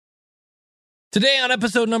Today on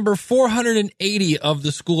episode number 480 of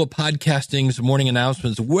the School of Podcasting's morning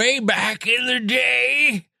announcements, way back in the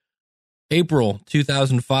day, April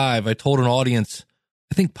 2005, I told an audience,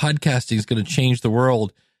 I think podcasting is going to change the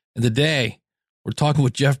world. And today, we're talking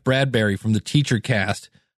with Jeff Bradburry from the Teacher Cast,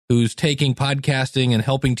 who's taking podcasting and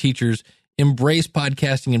helping teachers embrace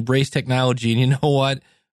podcasting, embrace technology. And you know what?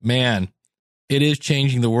 Man, it is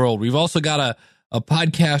changing the world. We've also got a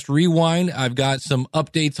podcast rewind. I've got some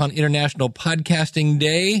updates on International Podcasting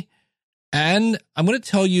Day. And I'm going to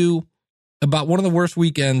tell you about one of the worst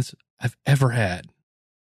weekends I've ever had.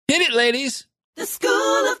 Hit it, ladies. The School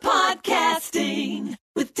of Podcasting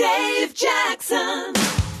with Dave Jackson.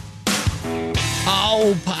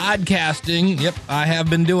 Oh, podcasting. Yep, I have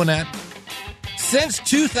been doing that. Since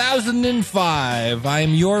 2005, I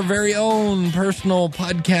am your very own personal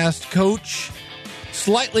podcast coach.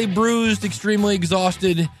 Slightly bruised, extremely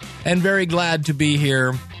exhausted, and very glad to be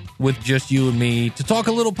here with just you and me to talk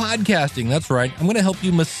a little podcasting. That's right. I'm going to help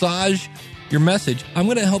you massage your message. I'm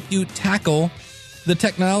going to help you tackle the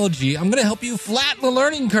technology. I'm going to help you flatten the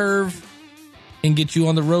learning curve and get you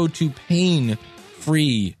on the road to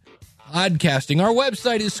pain-free podcasting. Our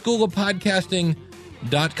website is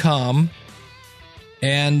schoolofpodcasting.com.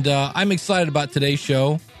 And I'm excited about today's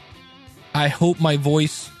show. I hope my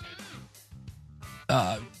voice...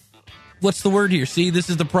 what's the word here? See, this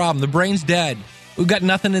is the problem. The brain's dead. We've got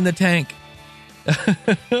nothing in the tank.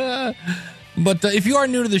 But if you are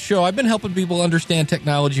new to the show, I've been helping people understand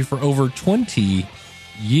technology for over 20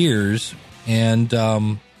 years. And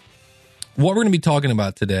what we're going to be talking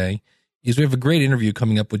about today is we have a great interview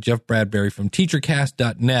coming up with Jeff Bradburry from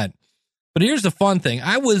teachercast.net. But here's the fun thing.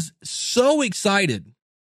 I was so excited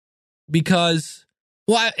because,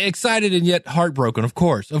 well, excited and yet heartbroken, of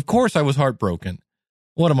course. Of course I was heartbroken.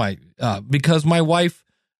 What am I? Because my wife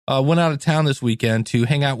went out of town this weekend to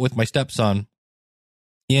hang out with my stepson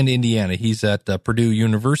in Indiana. He's at Purdue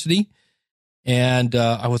University. And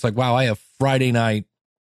I was like, wow, I have Friday night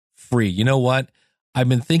free. You know what? I've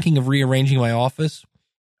been thinking of rearranging my office.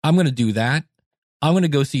 I'm going to do that. I'm going to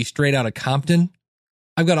go see Straight Outta Compton.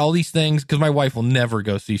 I've got all these things because my wife will never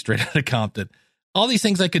go see Straight Outta Compton. All these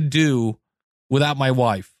things I could do without my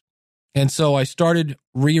wife. And so I started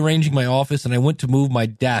rearranging my office and I went to move my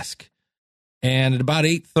desk. And at about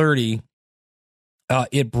 8:30,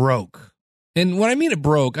 it broke. And when I mean it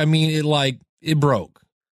broke, I mean it broke.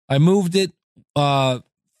 I moved it,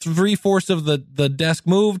 3/4 of the desk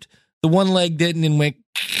moved, the one leg didn't and went,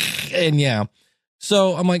 and yeah.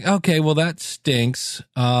 So I'm like, okay, well that stinks.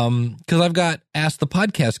 Because I've got Ask the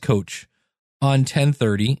Podcast Coach on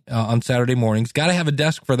 10:30 on Saturday mornings. Got to have a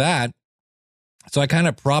desk for that. So I kind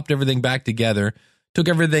of propped everything back together, took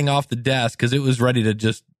everything off the desk because it was ready to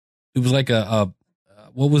just, it was like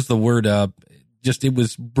what was the word? It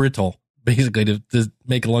was brittle, basically, to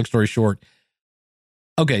make a long story short.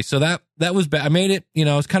 Okay, so that was bad. I made it,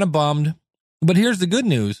 I was kind of bummed. But here's the good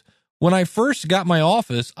news. When I first got my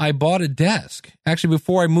office, I bought a desk. Actually,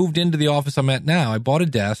 before I moved into the office I'm at now, I bought a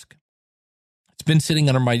desk. It's been sitting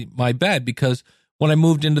under my bed because when I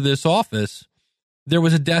moved into this office, there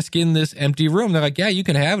was a desk in this empty room. They're like, yeah, you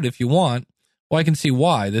can have it if you want. Well, I can see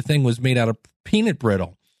why. The thing was made out of peanut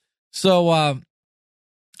brittle. So I'm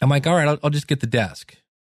like, all right, I'll just get the desk.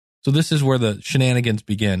 So this is where the shenanigans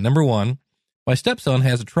begin. Number one, my stepson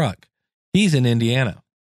has a truck. He's in Indiana.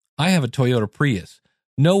 I have a Toyota Prius.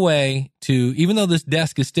 No way to, even though this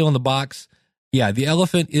desk is still in the box, yeah, the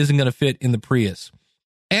elephant isn't going to fit in the Prius.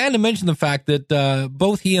 And to mention the fact that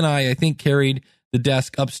both he and I think, carried the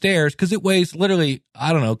desk upstairs because it weighs literally,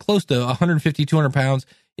 I don't know, close to 150, 200 pounds.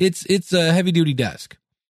 It's a heavy duty desk.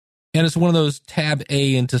 And it's one of those tab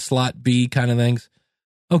A into slot B kind of things.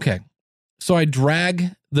 Okay. So I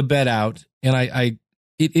drag the bed out and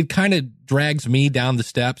it kind of drags me down the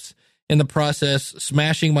steps, in the process,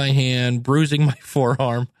 smashing my hand, bruising my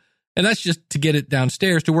forearm. And that's just to get it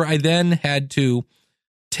downstairs to where I then had to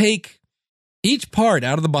take each part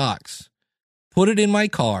out of the box, put it in my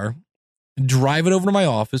car, drive it over to my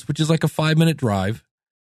office, which is like a 5-minute drive,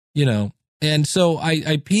 And so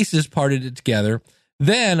I pieces parted it together.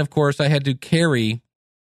 Then, of course, I had to carry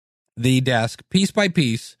the desk piece by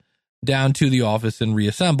piece down to the office and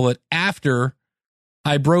reassemble it after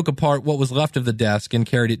I broke apart what was left of the desk and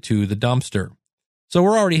carried it to the dumpster. So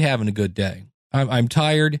we're already having a good day. I'm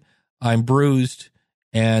tired. I'm bruised.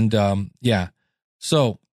 And yeah.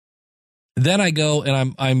 So then I go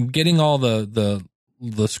and I'm getting all the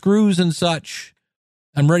screws and such.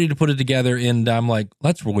 I'm ready to put it together, and I'm like,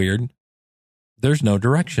 that's weird. There's no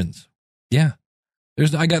directions. Yeah.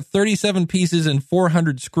 I got 37 pieces and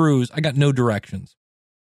 400 screws. I got no directions.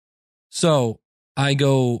 So I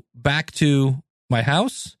go back to my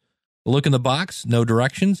house, look in the box, no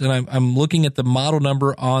directions, and I'm looking at the model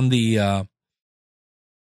number on the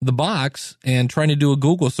box and trying to do a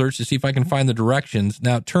Google search to see if I can find the directions.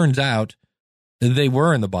 Now, it turns out they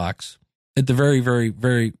were in the box at the very, very,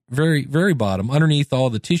 very, very, very bottom, underneath all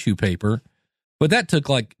the tissue paper. But that took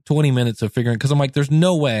like 20 minutes of figuring, because I'm like, there's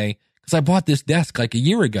no way, because I bought this desk like a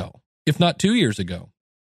year ago, if not 2 years ago.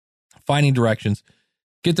 Finding directions,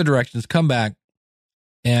 get the directions, come back,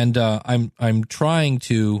 and I'm trying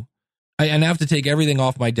to, I now have to take everything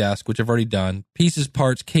off my desk, which I've already done, pieces,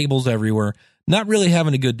 parts, cables everywhere. Not really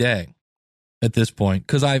having a good day at this point,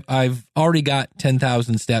 because I've already got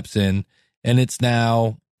 10,000 steps in, and it's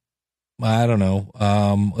now, I don't know,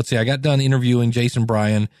 let's see, I got done interviewing Jason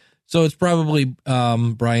Bryan, so it's probably,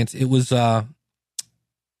 Bryant's, it was probably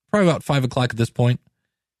about 5 o'clock at this point,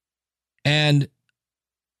 and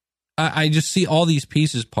I just see all these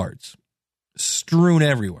pieces, parts, strewn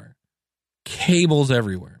everywhere, cables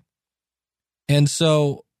everywhere, and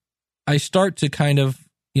so I start to kind of,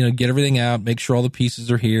 get everything out, make sure all the pieces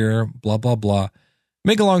are here, blah, blah, blah.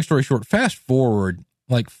 Make a long story short, fast forward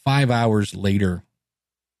like 5 hours later,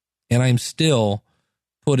 and I'm still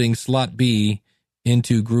putting slot B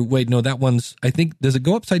into group. Wait, no, that one's, I think, does it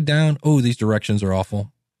go upside down? Oh, these directions are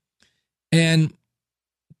awful. And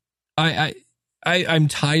I'm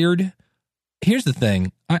tired. Here's the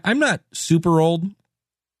thing. I'm not super old.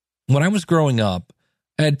 When I was growing up,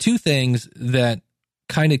 I had two things that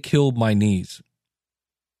kind of killed my knees.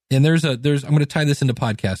 And I'm going to tie this into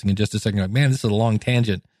podcasting in just a second. Like, man, this is a long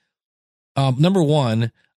tangent. Number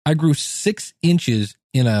one, I grew 6 inches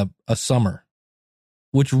in a summer,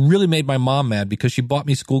 which really made my mom mad because she bought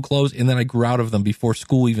me school clothes and then I grew out of them before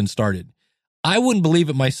school even started. I wouldn't believe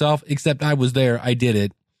it myself, except I was there. I did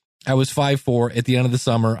it. I was 5'4". At the end of the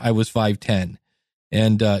summer, I was 5'10".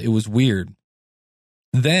 And it was weird.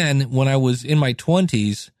 Then when I was in my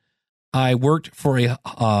 20s, I worked for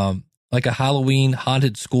like a Halloween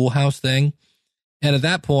haunted schoolhouse thing. And at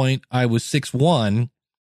that point, I was 6'1",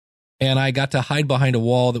 and I got to hide behind a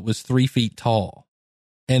wall that was 3 feet tall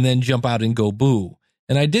and then jump out and go boo.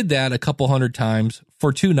 And I did that a couple hundred times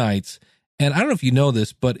for 2 nights. And I don't know if you know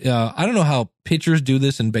this, but I don't know how pitchers do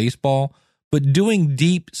this in baseball, but doing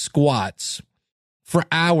deep squats for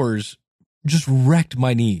hours just wrecked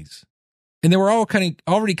my knees. And they were all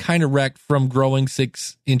already kind of wrecked from growing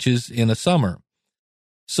 6 inches in a summer.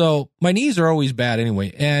 So my knees are always bad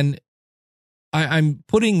anyway. And I'm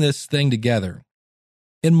putting this thing together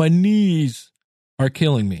and my knees are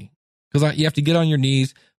killing me because you have to get on your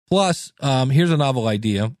knees. Plus, here's a novel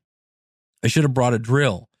idea. I should have brought a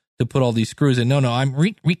drill to put all these screws in. No, I'm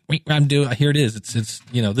doing, here it is. It's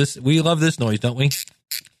this, we love this noise, don't we?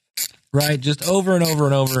 Right. Just over and over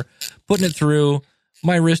and over, putting it through.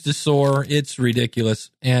 My wrist is sore. It's ridiculous.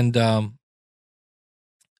 And, I'm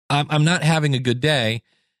not having a good day.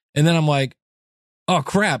 And then I'm like, oh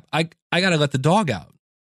crap, I got to let the dog out.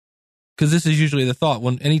 Cause this is usually the thought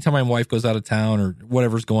anytime my wife goes out of town or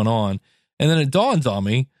whatever's going on. And then it dawns on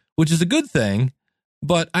me, which is a good thing,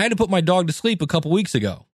 but I had to put my dog to sleep a couple weeks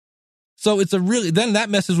ago. So then that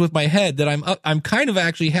messes with my head that I'm kind of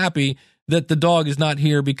actually happy that the dog is not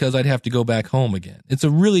here because I'd have to go back home again. So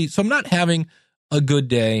I'm not having a good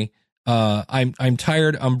day. I'm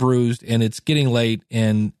tired, I'm bruised, and it's getting late,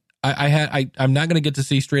 and I'm not going to get to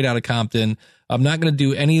see Straight Outta Compton. I'm not going to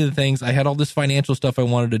do any of the things. I had all this financial stuff I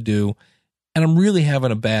wanted to do, and I'm really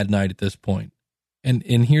having a bad night at this point. And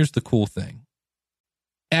here's the cool thing.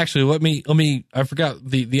 Actually, let me I forgot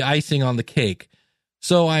the icing on the cake.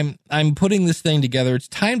 So I'm putting this thing together. It's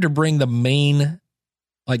time to bring the main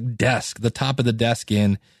desk, the top of the desk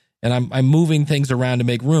in, and I'm moving things around to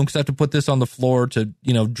make room because I have to put this on the floor to,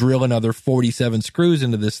 drill another 47 screws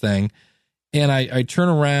into this thing. And I turn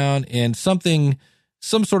around and some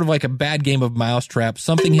sort of like a bad game of mousetrap,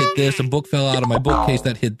 something hit this, a book fell out of my bookcase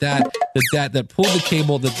that hit that pulled the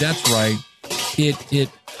cable, that's right. It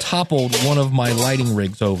toppled one of my lighting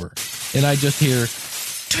rigs over. And I just hear,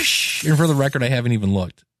 tush, and for the record, I haven't even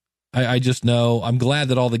looked. I just know, I'm glad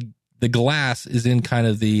that all the glass is in kind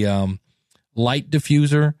of the light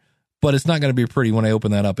diffuser, but it's not going to be pretty when I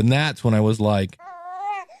open that up. And that's when I was like,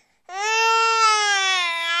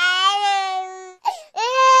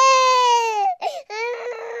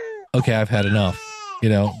 okay, I've had enough,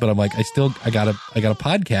 but I'm like, I got a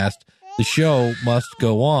podcast. The show must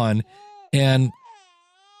go on. And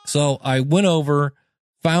so I went over,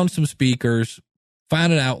 found some speakers,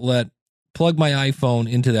 found an outlet, plugged my iPhone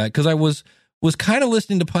into that. Cause I was kind of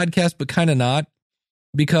listening to podcasts, but kind of not,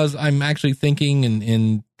 because I'm actually thinking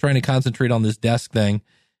and trying to concentrate on this desk thing.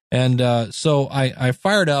 And so I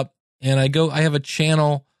fired up and I have a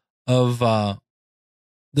channel of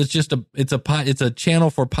that's just it's a channel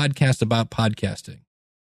for podcasts about podcasting.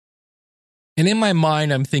 And in my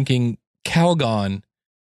mind, I'm thinking, Calgon,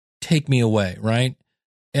 take me away, right?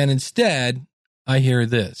 And instead, I hear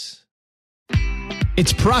this.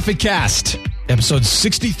 It's ProfitCast, episode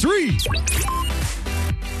 63.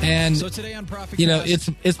 And so today on ProfitCast, you know,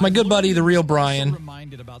 it's my good buddy, the real Brian.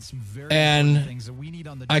 And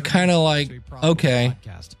I kind of like, okay,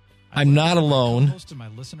 I'm not alone.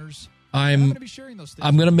 I'm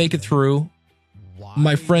going to make it through.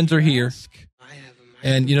 My friends are here.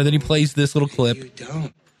 And, you know, then he plays this little clip. You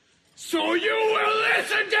don't. So you will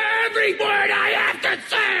listen to every word I have to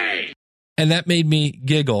say! And that made me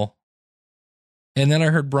giggle. And then I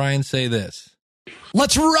heard Brian say this.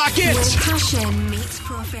 Let's rock it! Where passion meets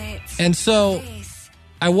profit. And so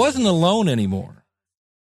I wasn't alone anymore.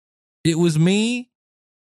 It was me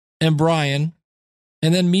and Brian,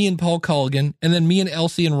 and then me and Paul Culligan, and then me and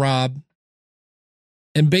Elsie and Rob,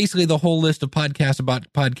 and basically the whole list of podcasts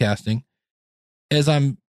about podcasting. As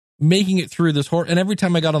I'm making it through this and every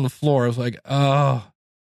time I got on the floor, I was like, oh,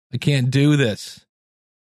 I can't do this.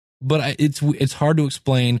 But it's hard to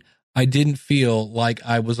explain. I didn't feel like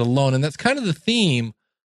I was alone. And that's kind of the theme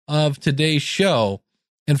of today's show.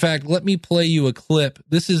 In fact, let me play you a clip.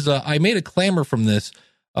 This is, I made a clamor from this.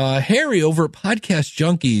 Harry over at Podcast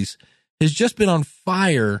Junkies has just been on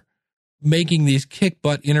fire making these kick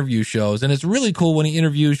butt interview shows. And it's really cool when he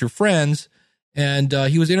interviews your friends. And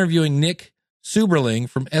he was interviewing Nick Suberling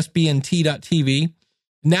from SBNT.TV,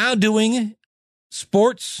 now doing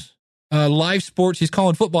sports, live sports. He's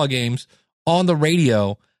calling football games on the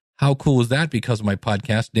radio. How cool is that? Because of my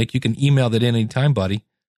podcast, Nick, you can email that in anytime, buddy.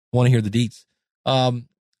 Want to hear the deets.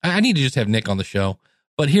 I need to just have Nick on the show,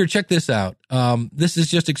 but here, check this out. This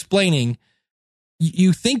is just explaining.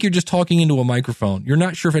 You think you're just talking into a microphone. You're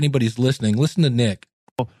not sure if anybody's listening. Listen to Nick.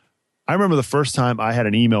 I remember the first time I had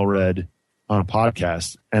an email read on a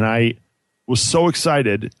podcast, and I was so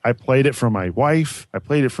excited. I played it for my wife. I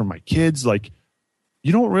played it for my kids. Like,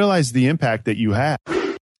 you don't realize the impact that you have.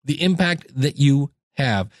 The impact that you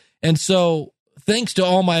have. And so thanks to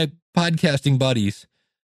all my podcasting buddies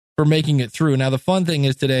for making it through. Now, the fun thing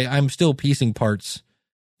is today, I'm still piecing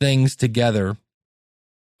things together.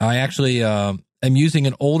 I actually am using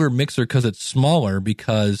an older mixer because it's smaller,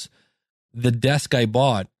 because the desk I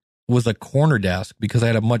bought was a corner desk because I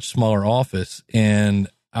had a much smaller office. And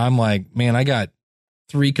I'm like, man, I got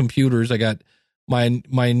 3 computers. I got my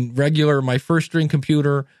regular, my first string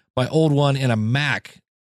computer, my old one, and a Mac.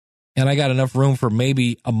 And I got enough room for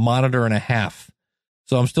maybe a monitor and a half.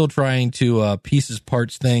 So I'm still trying to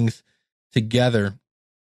parts things together,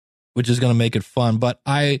 which is going to make it fun. But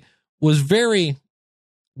I was very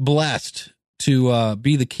blessed to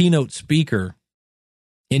be the keynote speaker.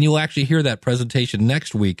 And you'll actually hear that presentation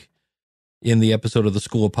next week in the episode of the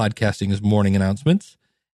School of Podcasting's morning announcements.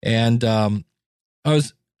 And I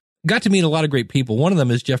got to meet a lot of great people. One of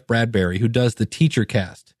them is Jeff Bradburry, who does the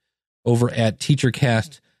TeacherCast over at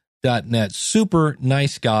teachercast.net. Super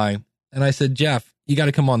nice guy. And I said, Jeff, you got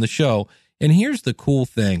to come on the show. And here's the cool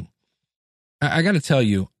thing. I got to tell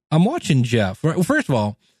you, I'm watching Jeff. Well, first of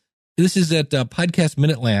all, this is at Podcast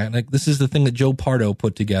Minute. Like, this is the thing that Joe Pardo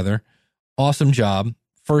put together. Awesome job.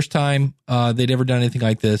 First time they'd ever done anything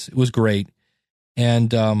like this. It was great.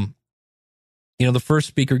 And, you know, the first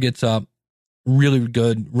speaker gets up, really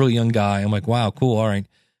good, really young guy. I'm like, wow, cool. All right.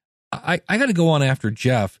 I got to go on after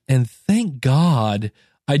Jeff. And thank God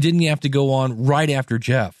I didn't have to go on right after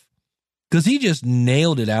Jeff, because he just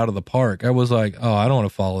nailed it out of the park. I was like, oh, I don't want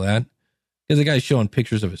to follow that. Because the guy's showing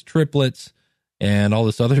pictures of his triplets and all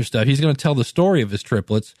this other stuff. He's going to tell the story of his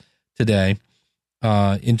triplets today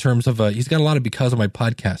in terms of, he's got a lot of because of my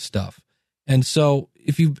podcast stuff. And so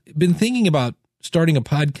if you've been thinking about starting a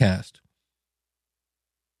podcast,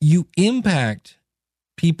 you impact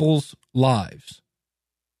people's lives,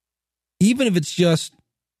 even if it's just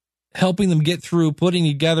helping them get through, putting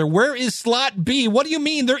together. Where is slot B? What do you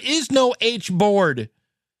mean? There is no H board.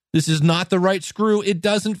 This is not the right screw. It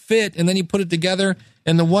doesn't fit. And then you put it together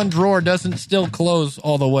and the one drawer doesn't still close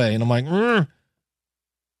all the way. And I'm like, Rrr.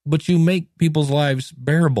 But you make people's lives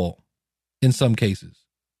bearable in some cases.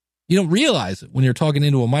 You don't realize it when you're talking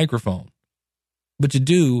into a microphone, but you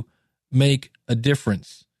do make a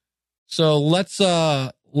difference. So let's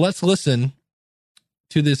listen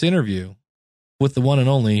to this interview with the one and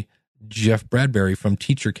only Jeff Bradburry from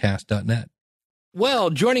teachercast.net. Well,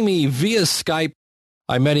 joining me via Skype,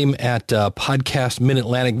 I met him at Podcast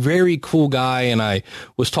Mid-Atlantic. Very cool guy, and I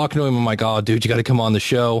was talking to him. I'm like, oh, dude, you got to come on the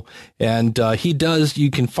show. And he does.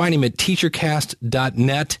 You can find him at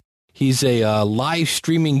teachercast.net. He's a live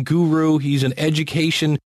streaming guru. He's an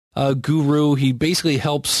education guru. He basically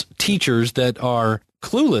helps teachers that are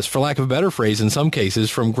clueless, for lack of a better phrase, in some cases,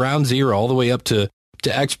 from ground zero all the way up to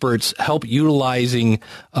experts, help utilizing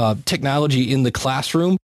technology in the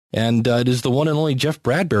classroom. And it is the one and only Jeff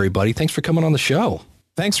Bradburry, buddy. Thanks for coming on the show.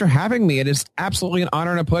 Thanks for having me. It is absolutely an honor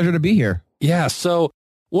and a pleasure to be here. Yeah. So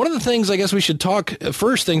one of the things I guess we should talk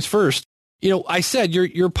first things first, I said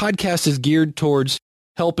your podcast is geared towards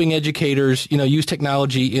helping educators, use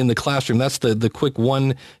technology in the classroom. That's the quick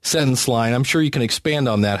one sentence line. I'm sure you can expand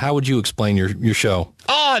on that. How would you explain your show?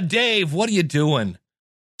 Dave, what are you doing?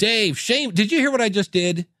 Dave, shame. Did you hear what I just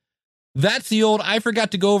did? That's the old, I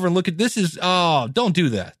forgot to go over and look at this don't do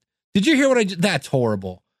that. Did you hear what that's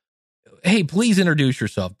horrible. Hey, please introduce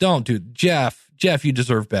yourself. Don't do Jeff, you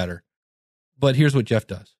deserve better. But here's what Jeff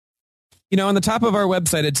does. On the top of our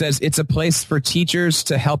website, it says it's a place for teachers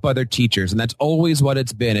to help other teachers. And that's always what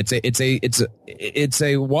it's been. It's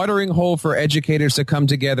a watering hole for educators to come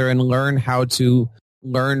together and learn how to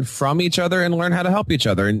learn from each other and learn how to help each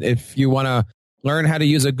other. And if you want to learn how to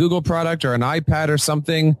use a Google product or an iPad or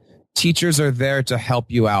something, teachers are there to help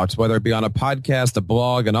you out, whether it be on a podcast, a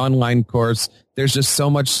blog, an online course. There's just so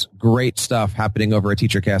much great stuff happening over at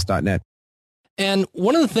teachercast.net. And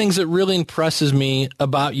one of the things that really impresses me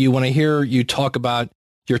about you when I hear you talk about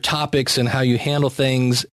your topics and how you handle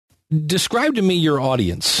things, describe to me your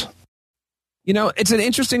audience. It's an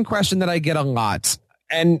interesting question that I get a lot.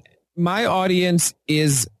 And my audience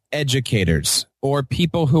is educators or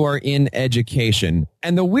people who are in education.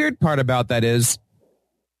 And the weird part about that is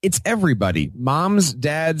it's everybody. Moms,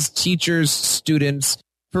 dads, teachers, students.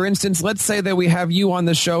 For instance, let's say that we have you on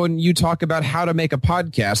the show and you talk about how to make a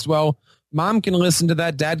podcast. Well, mom can listen to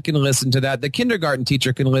that. Dad can listen to that. The kindergarten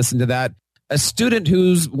teacher can listen to that. A student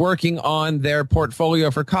who's working on their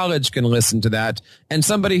portfolio for college can listen to that. And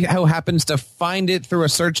somebody who happens to find it through a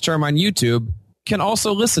search term on YouTube can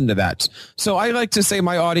also listen to that. So I like to say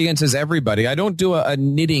my audience is everybody. I don't do a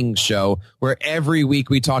knitting show where every week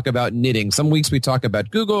we talk about knitting. Some weeks we talk about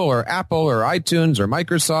Google or Apple or iTunes or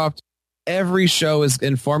Microsoft. Every show is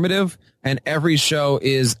informative, and every show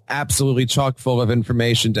is absolutely chock full of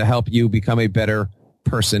information to help you become a better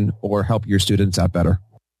person or help your students out better.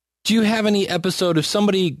 Do you have any episode, if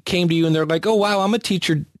somebody came to you and they're like, oh, wow, I'm a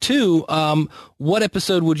teacher too, what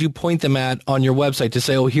episode would you point them at on your website to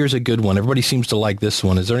say, oh, here's a good one? Everybody seems to like this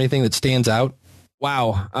one. Is there anything that stands out?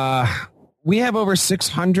 Wow. We have over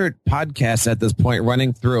 600 podcasts at this point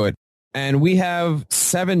running through it. And we have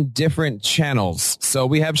 7 different channels. So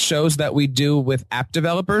we have shows that we do with app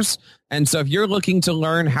developers. And so if you're looking to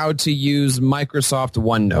learn how to use Microsoft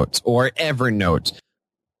OneNote or Evernote,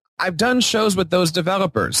 I've done shows with those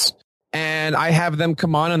developers. And I have them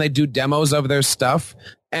come on and they do demos of their stuff.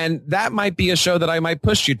 And that might be a show that I might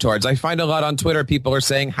push you towards. I find a lot on Twitter, people are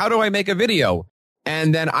saying, how do I make a video?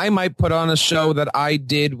 And then I might put on a show that I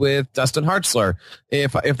did with Dustin Hartzler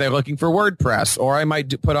if they're looking for WordPress, or I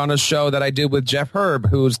might put on a show that I did with Jeff Herb,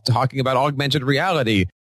 who's talking about augmented reality.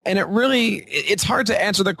 And it's hard to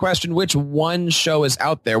answer the question, which one show is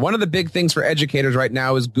out there. One of the big things for educators right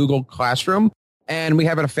now is Google Classroom. And we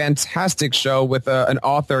have a fantastic show with an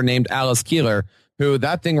author named Alice Keeler, who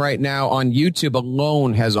that thing right now on YouTube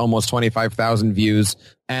alone has almost 25,000 views.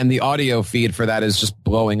 And the audio feed for that is just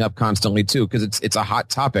blowing up constantly, too, because it's a hot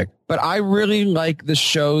topic. But I really like the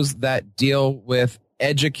shows that deal with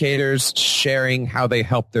educators sharing how they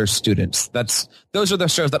help their students. Those are the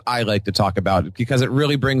shows that I like to talk about because it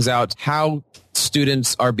really brings out how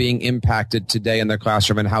students are being impacted today in their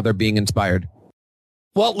classroom and how they're being inspired.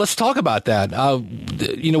 Well, let's talk about that.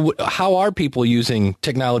 How are people using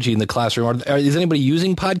technology in the classroom? Is anybody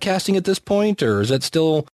using podcasting at this point, or is that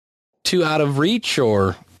still too out of reach?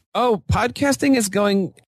 Or podcasting is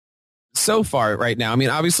going so far right now. I mean,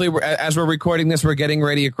 obviously, as we're recording this, we're getting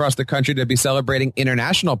ready across the country to be celebrating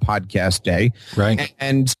International Podcast Day. Right.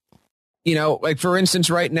 And like for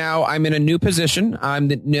instance, right now I'm in a new position. I'm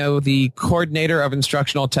the coordinator of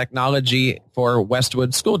instructional technology for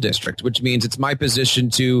Westwood School District, which means it's my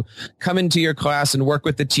position to come into your class and work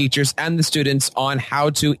with the teachers and the students on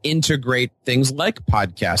how to integrate things like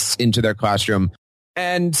podcasts into their classroom.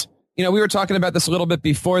 And we were talking about this a little bit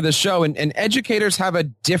before the show, and educators have a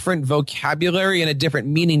different vocabulary and a different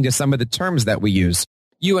meaning to some of the terms that we use.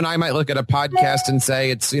 You and I might look at a podcast and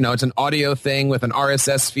say it's an audio thing with an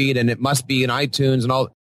RSS feed and it must be in iTunes and all.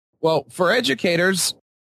 Well, for educators,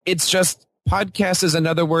 it's just podcast is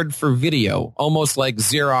another word for video, almost like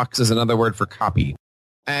Xerox is another word for copy.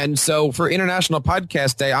 And so for International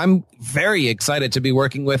Podcast Day, I'm very excited to be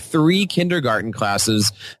working with 3 kindergarten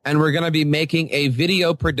classes, and we're going to be making a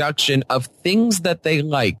video production of things that they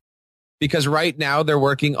like. because right now they're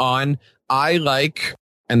working on I like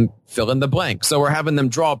and fill in the blank. So we're having them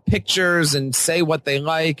draw pictures and say what they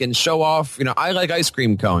like and show off, I like ice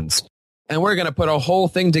cream cones. And we're going to put a whole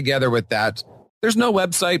thing together with that. There's no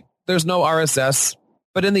website. There's no RSS.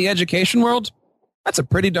 But in the education world, that's a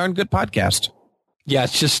pretty darn good podcast. Yeah,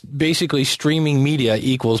 it's just basically streaming media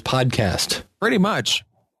equals podcast. Pretty much.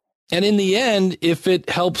 And in the end, if it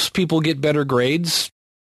helps people get better grades,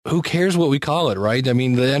 who cares what we call it, right? I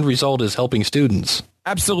mean, the end result is helping students.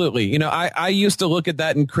 Absolutely. I used to look at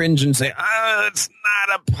that and cringe and say, it's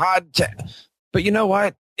not a podcast. But you know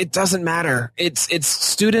what? It doesn't matter. It's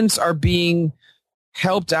students are being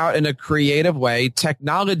helped out in a creative way.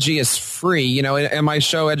 Technology is free. In my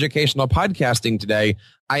show, Educational Podcasting Today,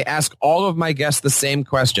 I ask all of my guests the same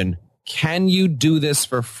question. Can you do this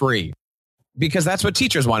for free? Because that's what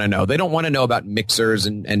teachers want to know. They don't want to know about mixers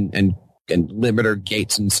and limiter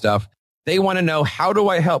gates and stuff. They want to know, how do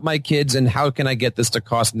I help my kids and how can I get this to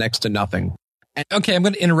cost next to nothing? Okay, I'm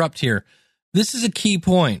going to interrupt here. This is a key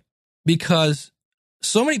point because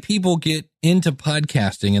so many people get into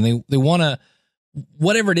podcasting and they want to,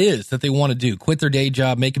 whatever it is that they want to do, quit their day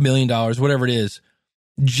job, make $1 million, whatever it is.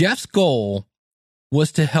 Jeff's goal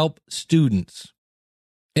was to help students.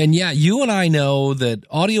 And yeah, you and I know that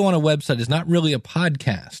audio on a website is not really a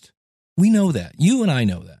podcast. We know that. You and I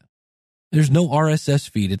know that. There's no RSS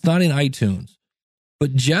feed. It's not in iTunes.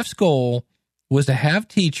 But Jeff's goal was to have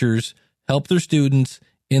teachers help their students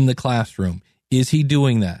in the classroom. Is he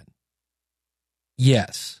doing that?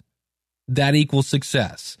 Yes. That equals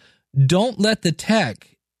success. Don't let the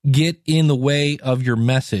tech get in the way of your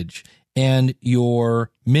message and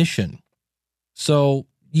your mission. So,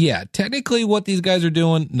 yeah, technically what these guys are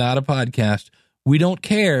doing, not a podcast. We don't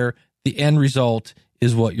care. The end result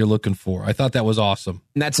is what you're looking for. I thought that was awesome.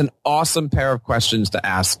 And that's an awesome pair of questions to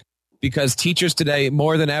ask because teachers today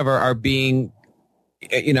more than ever are being,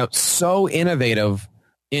 so innovative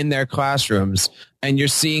in their classrooms. And you're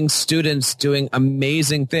seeing students doing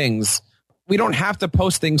amazing things. We don't have to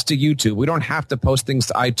post things to YouTube. We don't have to post things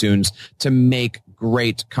to iTunes to make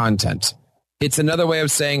great content. It's another way of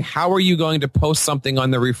saying, how are you going to post something on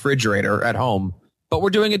the refrigerator at home? But we're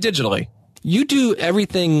doing it digitally. You do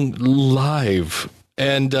everything live.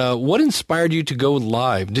 And what inspired you to go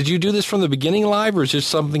live? Did you do this from the beginning live, or is this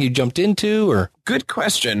something you jumped into? Or good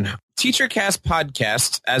question. TeacherCast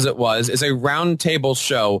Podcast, as it was, is a roundtable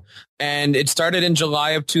show, and it started in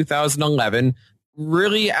July of 2011,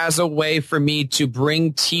 really as a way for me to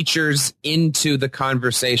bring teachers into the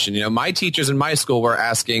conversation. My teachers in my school were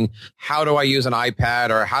asking, how do I use an iPad,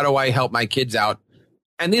 or how do I help my kids out?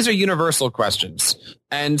 And these are universal questions.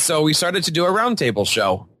 And so we started to do a roundtable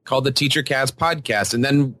show called the TeacherCast Podcast. And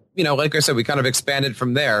then, like I said, we kind of expanded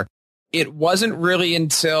from there. It wasn't really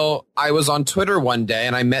until I was on Twitter one day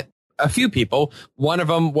and I met a few people. One of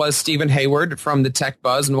them was Stephen Hayward from the Tech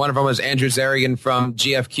Buzz, and one of them was Andrew Zarian from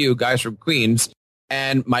GFQ, Guys from Queens,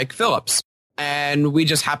 and Mike Phillips. And we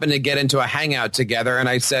just happened to get into a hangout together. And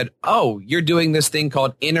I said, oh, you're doing this thing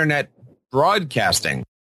called internet broadcasting.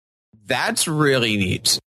 That's really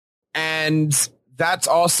neat. And that's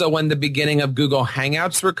also when the beginning of Google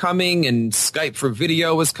Hangouts were coming and Skype for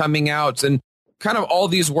video was coming out, and kind of all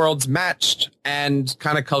these worlds matched and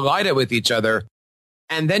kind of collided with each other.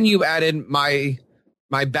 And then you added my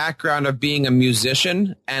background of being a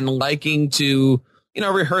musician and liking to,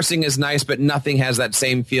 rehearsing is nice, but nothing has that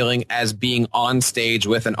same feeling as being on stage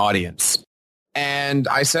with an audience. And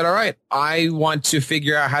I said, all right, I want to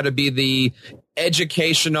figure out how to be the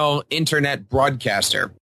educational internet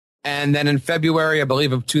broadcaster. And then in February, I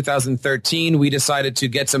believe, of 2013, we decided to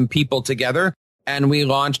get some people together and we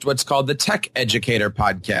launched what's called the Tech Educator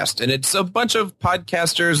Podcast. And it's a bunch of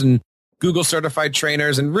podcasters and Google certified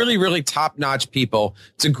trainers and really, really top-notch people.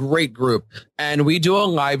 It's a great group. And we do a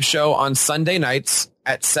live show on Sunday nights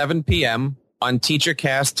at 7 p.m. on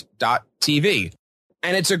teachercast.tv.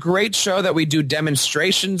 And it's a great show that we do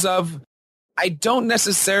demonstrations of. I don't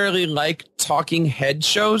necessarily like talking head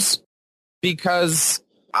shows because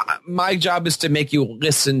my job is to make you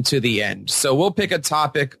listen to the end. So we'll pick a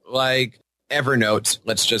topic like Evernote,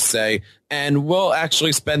 let's just say, and we'll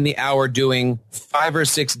actually spend the hour doing 5 or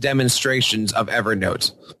 6 demonstrations of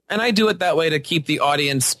Evernote. And I do it that way to keep the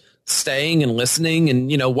audience staying and listening and,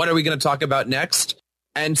 what are we going to talk about next?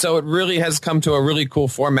 And so it really has come to a really cool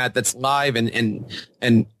format that's live, and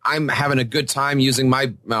I'm having a good time using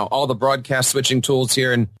all the broadcast switching tools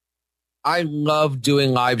here, and I love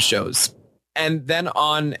doing live shows. And then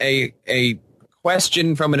on a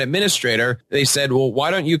question from an administrator, they said, well,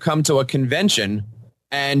 why don't you come to a convention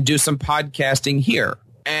and do some podcasting here?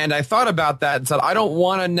 And I thought about that and said, I don't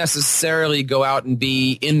want to necessarily go out and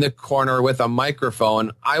be in the corner with a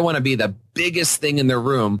microphone. I want to be the biggest thing in the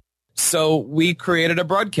room. So we created a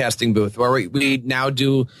broadcasting booth where we now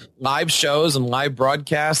do live shows and live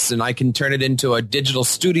broadcasts, and I can turn it into a digital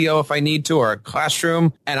studio if I need to, or a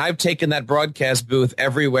classroom. And I've taken that broadcast booth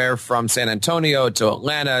everywhere from San Antonio to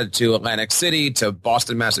Atlanta to Atlantic City to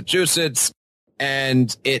Boston, Massachusetts.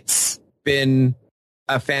 And it's been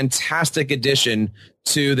a fantastic addition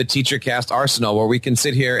to the TeacherCast arsenal, where we can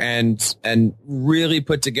sit here and really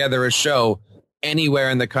put together a show anywhere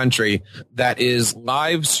in the country that is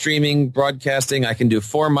live streaming broadcasting. I can do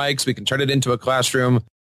 4 mics. We can turn it into a classroom.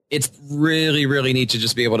 It's really, really neat to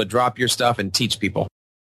just be able to drop your stuff and teach people.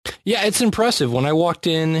 Yeah, it's impressive. When I walked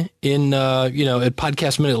in at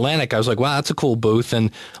Podcast Mid-Atlantic, I was like, wow, that's a cool booth. And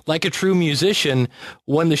like a true musician,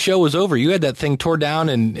 when the show was over, you had that thing tore down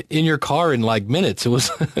and in your car in like minutes. It was,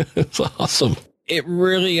 it was awesome. It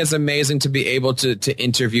really is amazing to be able to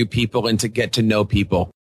interview people and to get to know people.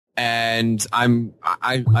 And I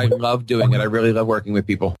love doing it. I really love working with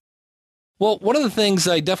people. Well, one of the things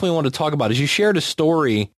I definitely want to talk about is you shared a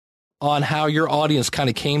story on how your audience kind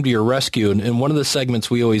of came to your rescue. And one of the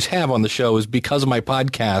segments we always have on the show is Because of My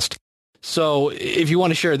Podcast. So if you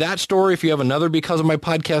want to share that story, if you have another Because of My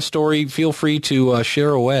Podcast story, feel free to share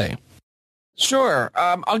away. Sure.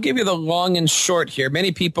 I'll give you the long and short here.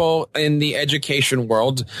 Many people in the education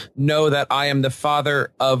world know that I am the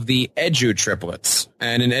father of the Edu triplets.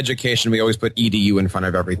 And in education, we always put EDU in front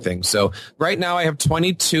of everything. So right now I have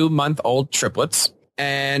 22-month-old triplets,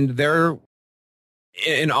 and they're,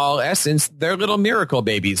 in all essence, they're little miracle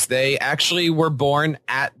babies. They actually were born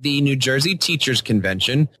at the New Jersey Teachers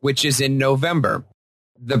Convention, which is in November.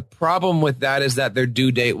 The problem with that is that their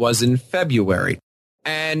due date was in February.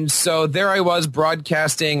 And so there I was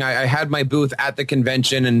broadcasting. I had my booth at the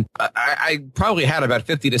convention, and I probably had about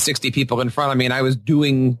 50 to 60 people in front of me, and I was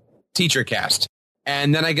doing TeacherCast.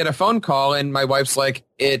 And then I get a phone call, and my wife's like,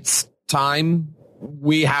 it's time.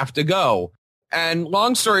 We have to go. And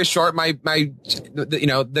long story short,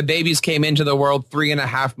 the babies came into the world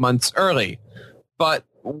 3.5 months early. But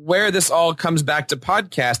where this all comes back to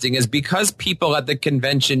podcasting is because people at the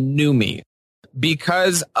convention knew me.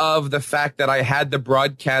 Because of the fact that I had the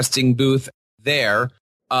broadcasting booth there,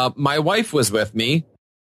 my wife was with me.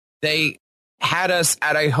 They had us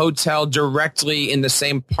at a hotel directly in the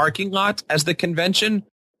same parking lot as the convention.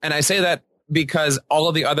 And I say that because all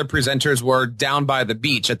of the other presenters were down by the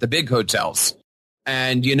beach at the big hotels.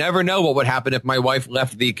 And you never know what would happen if my wife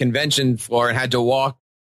left the convention floor and had to walk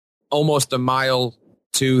almost a mile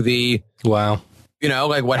to the... Wow. You know,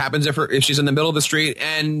 like what happens if she's in the middle of the street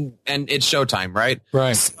and it's showtime, right?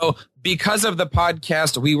 Right. So because of the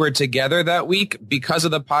podcast, we were together that week. Because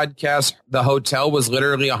of the podcast, the hotel was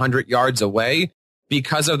literally 100 yards away.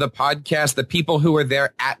 Because of the podcast, the people who were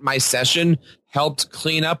there at my session helped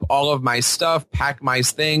clean up all of my stuff, pack my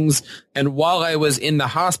things. And while I was in the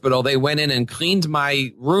hospital, they went in and cleaned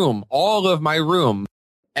my room, all of my room,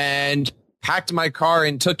 and packed my car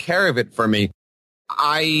and took care of it for me.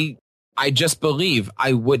 I just believe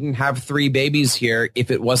I wouldn't have 3 babies here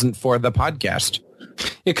if it wasn't for the podcast. Yeah,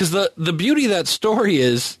 because the beauty of that story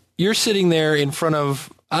is you're sitting there in front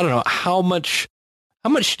of, I don't know, how much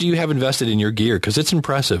do you have invested in your gear? Because it's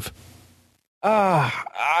impressive.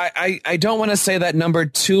 I don't want to say that number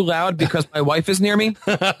too loud because my wife is near me.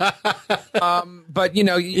 But,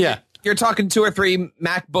 yeah. You're talking 2 or 3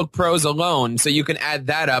 MacBook Pros alone, so you can add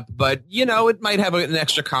that up. But, it might have an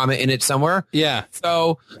extra comma in it somewhere. Yeah.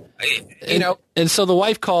 So, And so the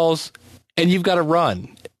wife calls, and you've got to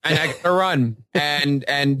run. And I got to run.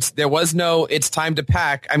 And there was no, it's time to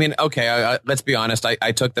pack. I mean, okay, let's be honest.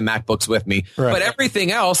 I took the MacBooks with me. Right. But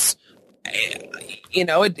everything else,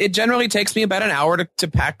 it generally takes me about an hour to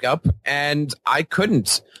pack up, and I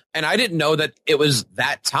couldn't. And I didn't know that it was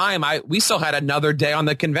that time. We still had another day on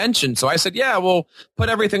the convention. So I said, yeah, we'll put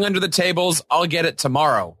everything under the tables. I'll get it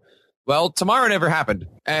tomorrow. Well, tomorrow never happened.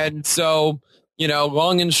 And so,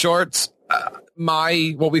 long and short,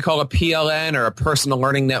 my, what we call a PLN or a personal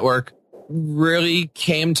learning network really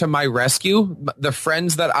came to my rescue. The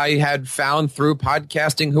friends that I had found through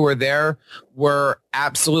podcasting who were there were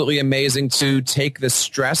absolutely amazing to take the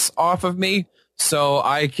stress off of me, so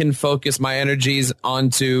I can focus my energies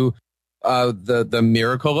onto the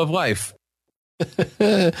miracle of life.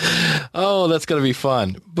 Oh, that's going to be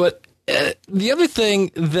fun. But the other thing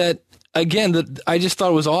that, again, that I just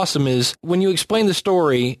thought was awesome is when you explained the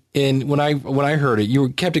story, and when I heard it, you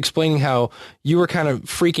kept explaining how you were kind of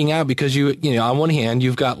freaking out because you on one hand,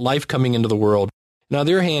 you've got life coming into the world. And on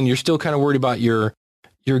the other hand, you're still kind of worried about your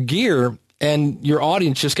gear. And your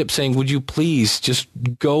audience just kept saying, would you please just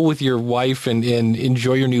go with your wife and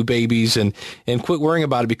enjoy your new babies and quit worrying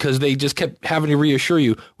about it, because they just kept having to reassure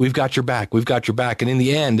you, we've got your back, we've got your back. And in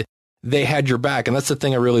the end, they had your back. And that's the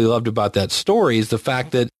thing I really loved about that story, is the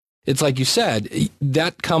fact that it's like you said,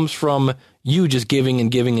 that comes from you just giving and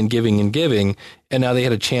giving and giving and giving. And now they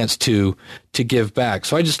had a chance to give back.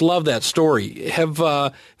 So I just love that story.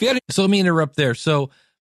 So let me interrupt there. So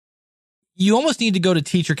you almost need to go to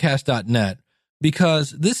teachercast.net,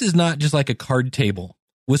 because this is not just like a card table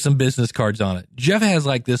with some business cards on it. Jeff has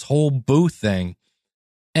like this whole booth thing,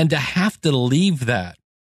 and to have to leave that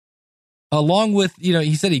along with,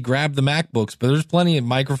 he said he grabbed the MacBooks, but there's plenty of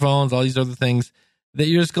microphones, all these other things that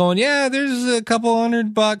you're just going, yeah, there's a couple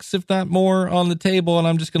 $100, if not more, on the table, and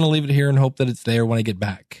I'm just going to leave it here and hope that it's there when I get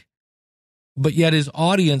back. But yet his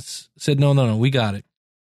audience said, no, we got it.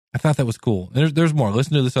 I thought that was cool. There's more.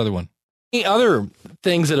 Listen to this other one. Any other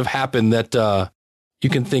things that have happened that you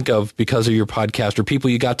can think of because of your podcast, or people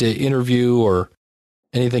you got to interview, or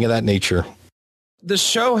anything of that nature? The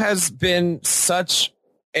show has been such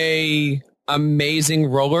a amazing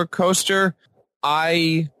roller coaster.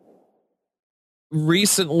 I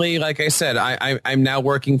recently, like I said, I'm now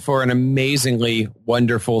working for an amazingly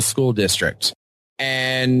wonderful school district,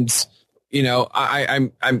 and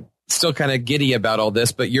I'm still kind of giddy about all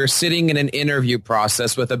this, but you're sitting in an interview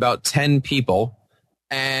process with about 10 people.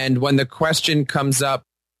 And when the question comes up,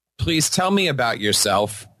 please tell me about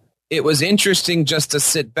yourself, it was interesting just to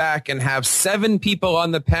sit back and have 7 people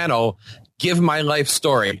on the panel give my life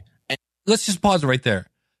story. And let's just pause right there.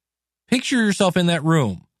 Picture yourself in that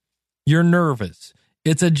room. You're nervous.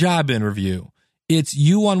 It's a job interview. It's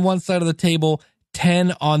you on one side of the table,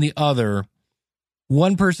 10 on the other.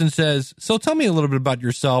 One person says, so tell me a little bit about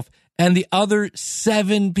yourself. And the other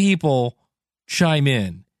 7 people chime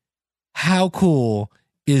in. How cool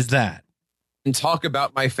is that? And talk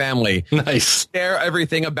about my family. Nice. Share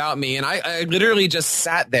everything about me. And I literally just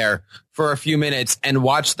sat there for a few minutes and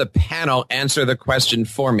watched the panel answer the question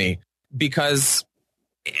for me. Because,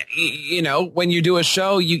 when you do a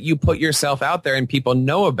show, you put yourself out there and people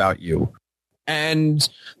know about you. And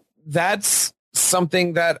that's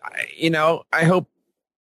something that, I hope.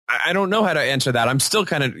 I don't know how to answer that. I'm still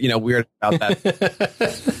kind of, weird about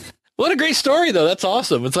that. What a great story, though. That's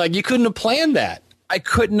awesome. It's like you couldn't have planned that. I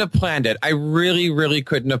couldn't have planned it. I really, really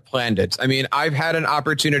couldn't have planned it. I mean, I've had an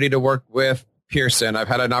opportunity to work with Pearson. I've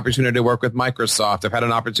had an opportunity to work with Microsoft. I've had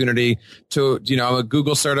an opportunity to, I'm a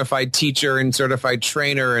Google certified teacher and certified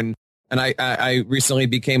trainer. And I recently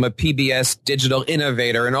became a PBS digital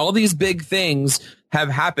innovator. And all these big things have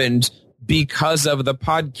happened because of the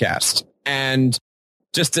podcast. And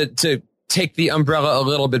just to take the umbrella a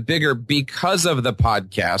little bit bigger, because of the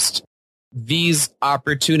podcast, these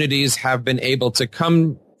opportunities have been able to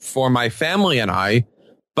come for my family and I,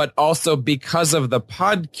 but also because of the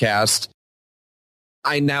podcast,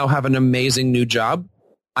 I now have an amazing new job.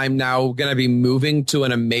 I'm now going to be moving to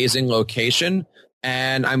an amazing location,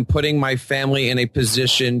 and I'm putting my family in a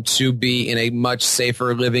position to be in a much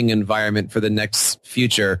safer living environment for the next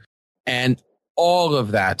future. And all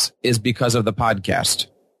of that is because of the podcast.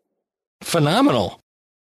 Phenomenal.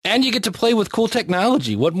 And you get to play with cool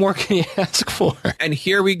technology. What more can you ask for? And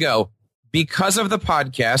here we go. Because of the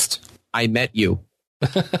podcast, I met you.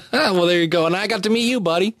 Well, there you go. And I got to meet you,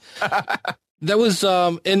 buddy. That was,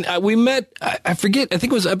 we met, I forget, I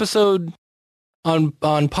think it was episode on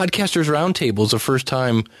Podcasters Roundtables the first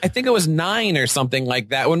time. I think it was 9 or something like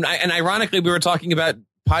that. And ironically, we were talking about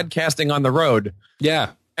podcasting on the road.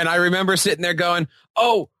 Yeah. And I remember sitting there going,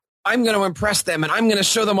 oh, I'm going to impress them and I'm going to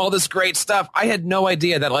show them all this great stuff. I had no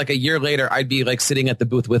idea that like a year later, I'd be like sitting at the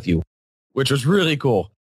booth with you, which was really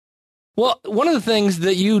cool. Well, one of the things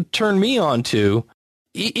that you turned me on to,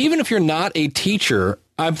 even if you're not a teacher,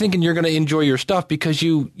 I'm thinking you're going to enjoy your stuff because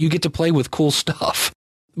you get to play with cool stuff.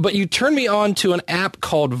 But you turned me on to an app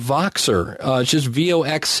called Voxer. It's just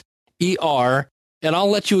Voxer, and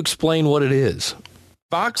I'll let you explain what it is.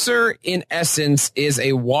 Voxer, in essence, is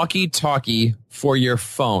a walkie-talkie for your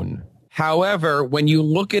phone. However, when you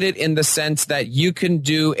look at it in the sense that you can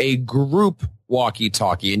do a group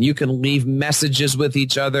walkie-talkie and you can leave messages with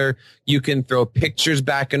each other, you can throw pictures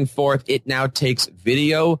back and forth. It now takes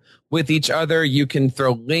video with each other. You can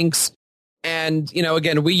throw links. And,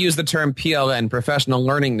 again, we use the term PLN, Professional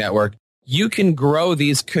Learning Network. You can grow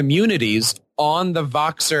these communities on the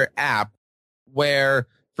Voxer app where,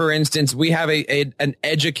 for instance, we have an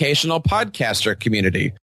educational podcaster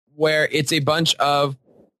community where it's a bunch of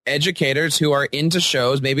educators who are into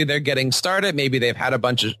shows. Maybe they're getting started. Maybe they've had a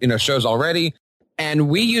bunch of shows already. And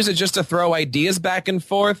we use it just to throw ideas back and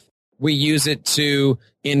forth. We use it to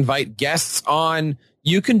invite guests on.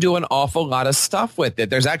 You can do an awful lot of stuff with it.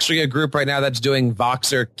 There's actually a group right now that's doing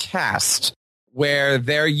Voxer Cast, where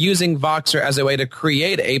they're using Voxer as a way to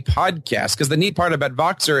create a podcast. Because the neat part about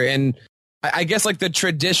Voxer, and I guess like the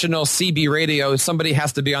traditional CB radio, somebody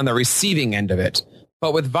has to be on the receiving end of it.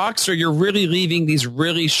 But with Voxer, you're really leaving these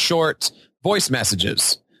really short voice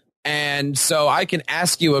messages. And so I can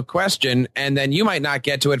ask you a question, and then you might not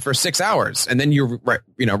get to it for 6 hours, and then you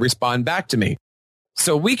respond back to me.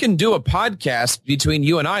 So we can do a podcast between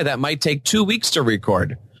you and I that might take 2 weeks to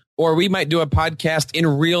record, or we might do a podcast in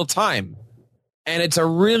real time. And it's a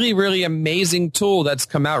really, really amazing tool that's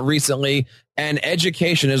come out recently, and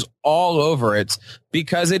education is all over it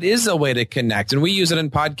because it is a way to connect. And we use it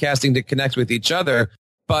in podcasting to connect with each other.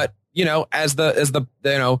 But, as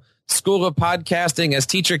the School of Podcasting, as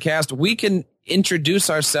TeacherCast, we can introduce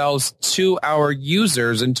ourselves to our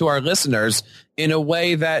users and to our listeners in a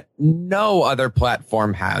way that no other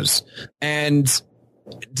platform has. And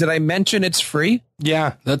did I mention it's free?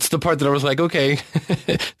 Yeah, that's the part that I was like, okay,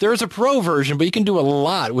 there's a pro version, but you can do a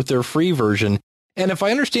lot with their free version. And if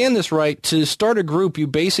I understand this right, to start a group, you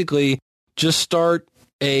basically just start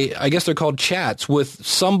I guess they're called chats with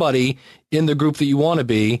somebody in the group that you want to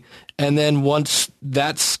be. And then once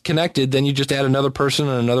that's connected, then you just add another person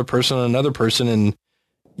and another person and another person. And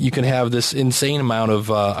you can have this insane amount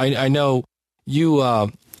of, I know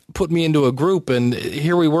you put me into a group, and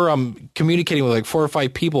here we were, I'm communicating with like 4 or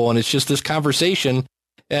 5 people, and it's just this conversation.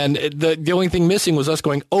 And the only thing missing was us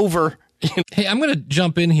going over. Hey, I'm going to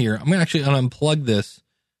jump in here. I'm going to actually unplug this.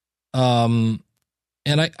 And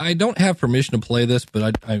I don't have permission to play this,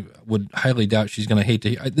 but I would highly doubt she's going to hate to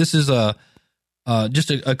hear. This is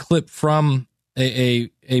just a clip from a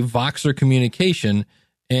Voxer communication,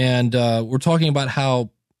 and we're talking about how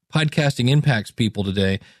podcasting impacts people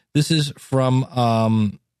today. This is from,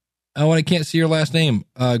 I can't see your last name,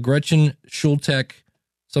 Gretchen Schultek,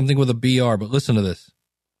 something with a BR, but listen to this.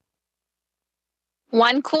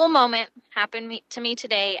 One cool moment happened to me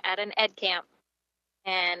today at an ed camp,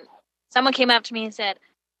 and someone came up to me and said,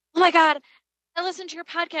 "Oh my God, I listened to your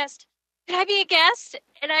podcast. Could I be a guest?"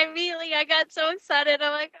 And I got so excited.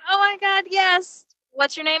 I'm like, "Oh my God, yes.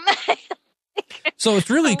 What's your name?" So it's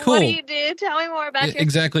really cool. What do you do? Tell me more about your...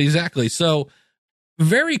 Exactly. So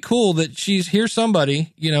very cool that here's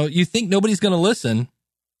somebody, you think nobody's going to listen.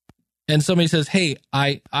 And somebody says, "Hey,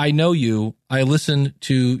 I know you. I listen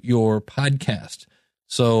to your podcast."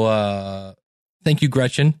 So thank you,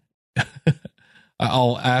 Gretchen.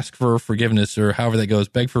 I'll ask for forgiveness, or however that goes,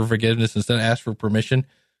 beg for forgiveness instead of ask for permission.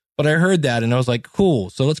 But I heard that and I was like, cool.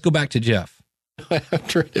 So let's go back to Jeff.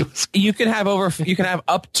 You can have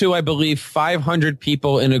up to, I believe, 500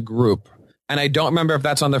 people in a group. And I don't remember if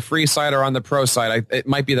that's on the free side or on the pro side. It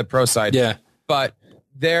might be the pro side. Yeah. But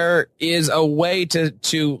there is a way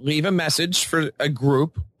to leave a message for a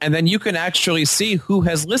group, and then you can actually see who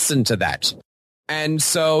has listened to that. And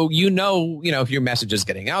so, if your message is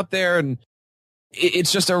getting out there, and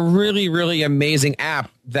it's just a really, really amazing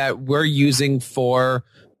app that we're using for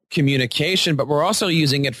communication, but we're also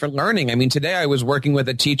using it for learning. I mean, today I was working with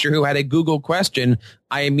a teacher who had a Google question.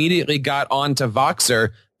 I immediately got onto Voxer,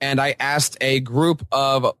 and I asked a group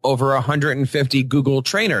of over 150 Google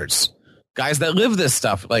trainers, guys that live this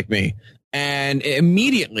stuff like me. And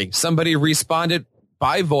immediately somebody responded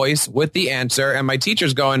by voice with the answer. And my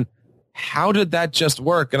teacher's going, "How did that just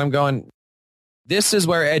work?" And I'm going, this is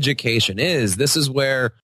where education is. This is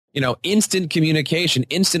where, instant communication,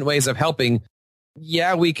 instant ways of helping.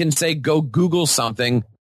 Yeah, we can say, go Google something,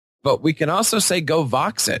 but we can also say, go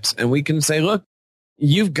Vox it. And we can say, look,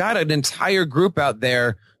 you've got an entire group out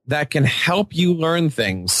there that can help you learn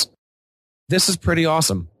things. This is pretty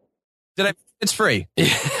awesome. It's free.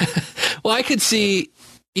 Well, I could see,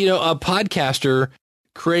 a podcaster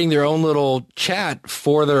creating their own little chat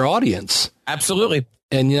for their audience. Absolutely.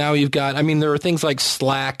 And now you've got, there are things like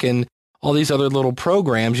Slack and all these other little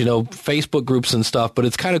programs, Facebook groups and stuff, but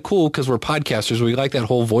it's kind of cool because we're podcasters. We like that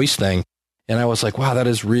whole voice thing. And I was like, wow, that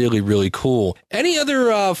is really, really cool. Any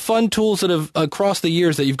other fun tools that have across the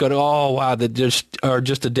years that you've got, oh, wow, that just are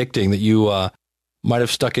just addicting that you might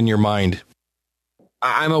have stuck in your mind?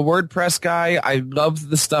 I'm a WordPress guy. I love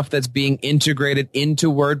the stuff that's being integrated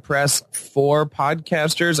into WordPress for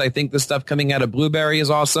podcasters. I think the stuff coming out of Blueberry is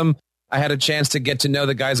awesome. I had a chance to get to know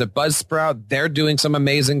the guys at Buzzsprout. They're doing some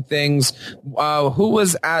amazing things. Who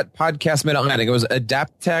was at Podcast Mid-Atlantic? It was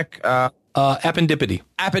Adaptech.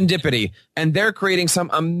 Appendipity. And they're creating some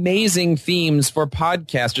amazing themes for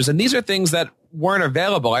podcasters. And these are things that weren't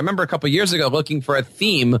available. I remember a couple of years ago looking for a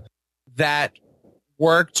theme that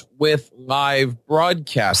worked with live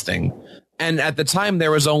broadcasting. And at the time,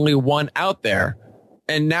 there was only one out there.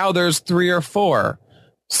 And now there's 3 or 4.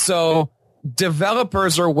 So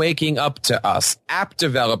developers are waking up to us. App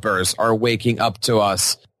developers are waking up to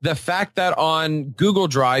us. The fact that on Google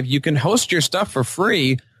Drive, you can host your stuff for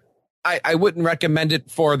free, I wouldn't recommend it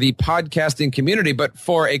for the podcasting community, but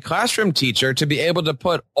for a classroom teacher to be able to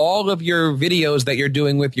put all of your videos that you're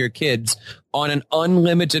doing with your kids on an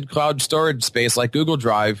unlimited cloud storage space like Google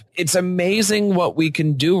Drive, it's amazing what we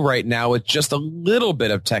can do right now with just a little bit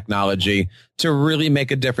of technology to really make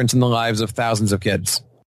a difference in the lives of thousands of kids.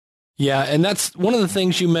 Yeah, and that's one of the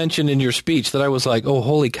things you mentioned in your speech that I was like, oh,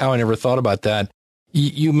 holy cow, I never thought about that.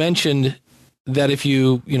 You mentioned that if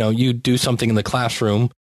you do something in the classroom,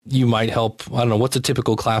 you might help. I don't know, what's a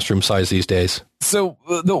typical classroom size these days? So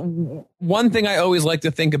the one thing I always like to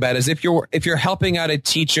think about is if you're helping out a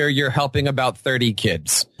teacher, you're helping about 30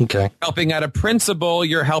 kids. Okay. Helping out a principal,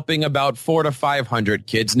 you're helping about 400 to 500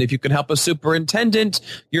 kids. And if you can help a superintendent,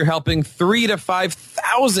 you're helping 3,000 to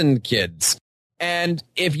 5,000 kids. And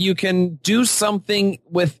if you can do something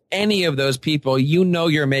with any of those people,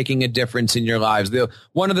 you're making a difference in your lives.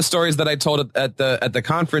 One of the stories that I told at the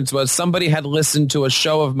conference was somebody had listened to a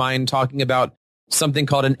show of mine talking about something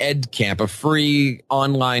called an Ed Camp, a free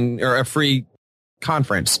online or a free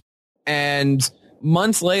conference. And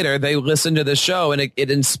months later, they listened to the show and it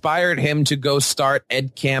inspired him to go start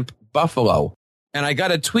Ed Camp Buffalo. And I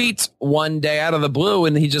got a tweet one day out of the blue,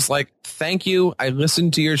 and he just like, thank you. I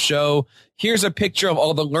listened to your show. Here's a picture of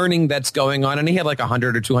all the learning that's going on. And he had like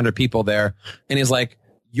 100 or 200 people there. And he's like,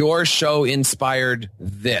 your show inspired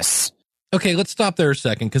this. Okay, let's stop there a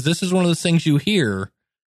second, because this is one of those things you hear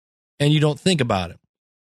and you don't think about it.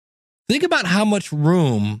 Think about how much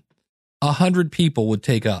room 100 people would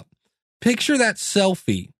take up. Picture that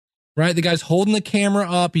selfie, right? The guy's holding the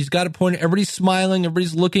camera up. He's got it pointed. Everybody's smiling.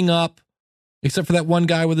 Everybody's looking up, except for that one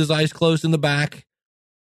guy with his eyes closed in the back.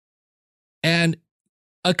 And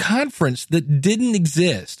a conference that didn't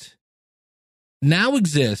exist now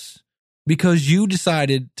exists because you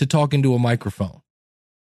decided to talk into a microphone.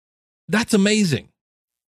 That's amazing.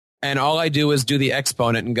 And all I do is do the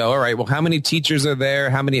exponent and go, all right, well, how many teachers are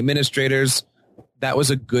there? How many administrators? That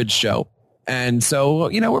was a good show. And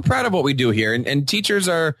so, we're proud of what we do here. And teachers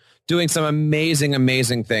are doing some amazing,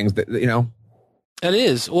 amazing things that, It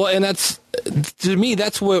is. Well, and that's, to me,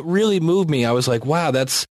 that's what really moved me. I was like, wow,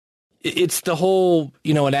 it's the whole,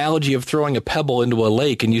 analogy of throwing a pebble into a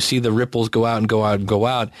lake and you see the ripples go out and go out and go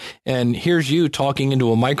out. And here's you talking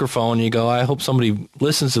into a microphone and you go, I hope somebody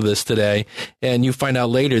listens to this today. And you find out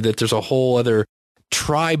later that there's a whole other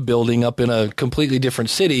tribe building up in a completely different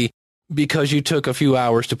city because you took a few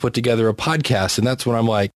hours to put together a podcast. And that's when I'm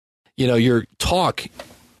like, your talk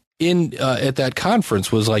at that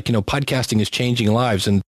conference was like, podcasting is changing lives.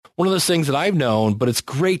 And one of those things that I've known, but it's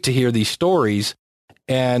great to hear these stories.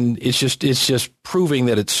 And it's just proving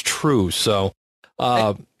that it's true. So,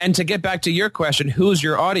 and to get back to your question, who's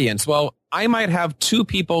your audience? Well, I might have 2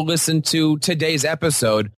 people listen to today's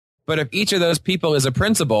episode, but if each of those people is a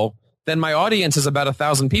principal, then my audience is about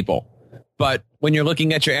 1,000 people. But when you're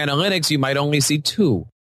looking at your analytics, you might only see 2.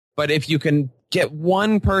 But if you can get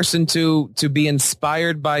one person to be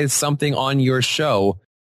inspired by something on your show,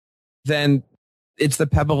 then it's the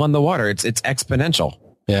pebble in the water. It's exponential.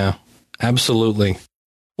 Yeah, absolutely.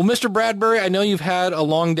 Well, Mr. Bradburry, I know you've had a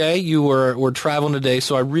long day. You were traveling today,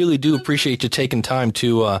 so I really do appreciate you taking time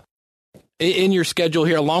to, in your schedule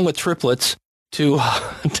here, along with triplets, to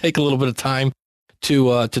take a little bit of time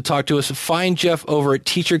to talk to us. Find Jeff over at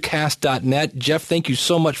teachercast.net. Jeff, thank you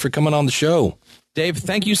so much for coming on the show. Dave,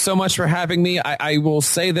 thank you so much for having me. I will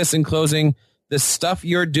say this in closing. The stuff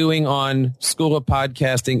you're doing on School of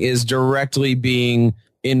Podcasting is directly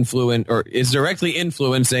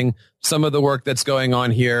influencing some of the work that's going on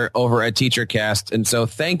here over at TeacherCast. And so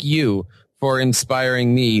thank you for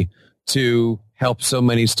inspiring me to help so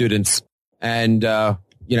many students. And,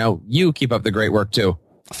 you keep up the great work too.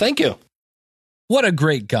 Thank you. What a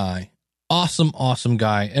great guy. Awesome, awesome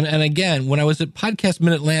guy. And again, when I was at Podcast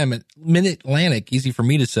Mid-Atlantic, easy for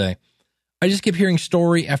me to say, I just kept hearing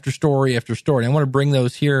story after story after story. And I want to bring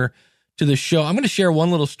those here to the show. I'm going to share one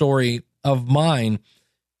little story of mine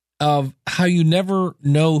of how you never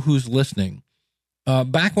know who's listening.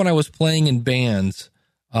 Back when I was playing in bands,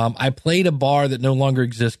 I played a bar that no longer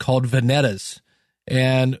exists called Venetta's.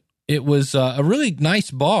 And it was a really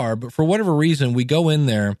nice bar, but for whatever reason, we go in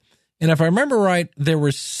there. And if I remember right, there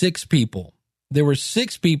were 6 people.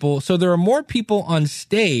 So there are more people on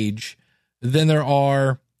stage than there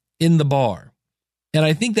are in the bar. And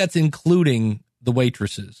I think that's including the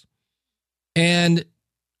waitresses. And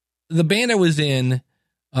the band I was in,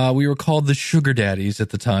 We were called the Sugar Daddies at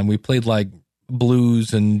the time. We played like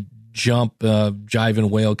blues and jump, jive and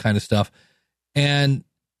wail kind of stuff. And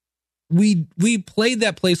we played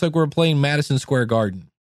that place like we were playing Madison Square Garden,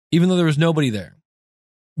 even though there was nobody there,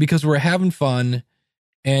 because we were having fun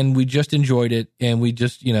and we just enjoyed it. And we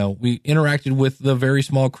just, we interacted with the very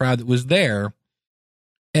small crowd that was there.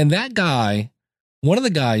 And that guy, one of the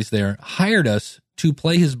guys there, hired us to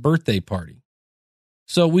play his birthday party.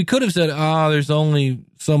 So we could have said, there's only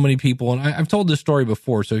so many people. And I've told this story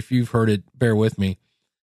before, so if you've heard it, bear with me.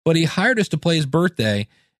 But he hired us to play his birthday.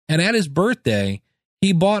 And at his birthday,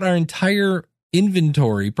 he bought our entire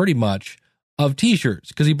inventory, pretty much, of T-shirts,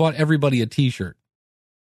 because he bought everybody a T-shirt.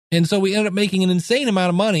 And so we ended up making an insane amount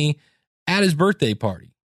of money at his birthday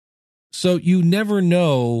party. So you never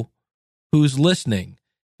know who's listening.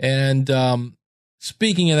 And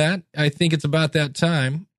speaking of that, I think it's about that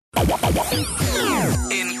time.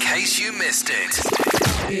 In case you missed it,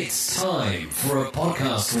 it's time for a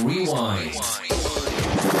podcast rewind.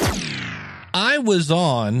 I was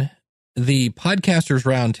on the Podcasters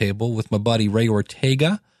Roundtable with my buddy Ray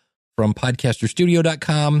Ortega from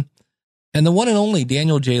podcasterstudio.com and the one and only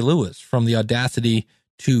Daniel J. Lewis from the Audacity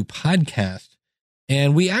to Podcast.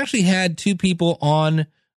 And we actually had two people on,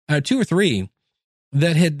 2 or 3,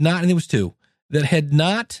 that had not, and it was 2, that had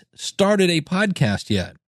not started a podcast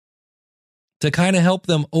yet, to kind of help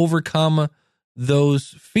them overcome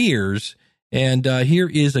those fears. And here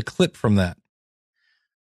is a clip from that.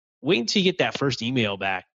 Wait until you get that first email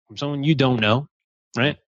back from someone you don't know,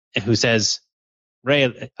 right? And who says,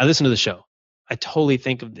 Ray, I listened to the show. I totally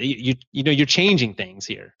think of you. You're changing things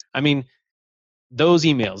here. I mean, those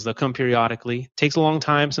emails, they'll come periodically. Takes a long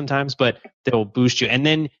time sometimes, but they'll boost you. And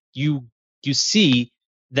then you see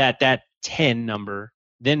that 10 number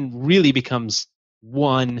then really becomes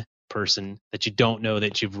one person that you don't know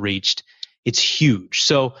that you've reached. It's huge.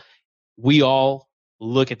 So we all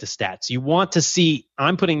look at the stats. You want to see,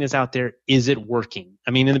 I'm putting this out there, is it working?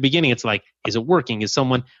 I mean, in the beginning, it's like, is it working? Is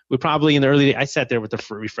someone, we probably in the early days, I sat there with the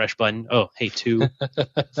refresh button. Oh, hey, 2,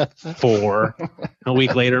 4. A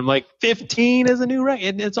week later, I'm like, 15 is a new record.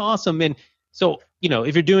 And it's awesome. And so,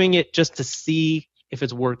 if you're doing it just to see if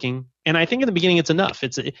it's working, and I think in the beginning, it's enough.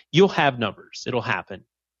 You'll have numbers. It'll happen.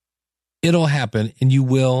 It'll happen, and you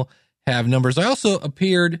will have numbers. I also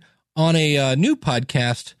appeared on a new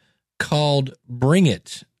podcast called Bring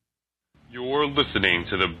It. You're listening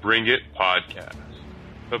to the Bring It podcast,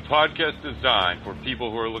 a podcast designed for people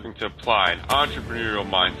who are looking to apply an entrepreneurial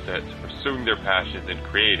mindset to pursuing their passions and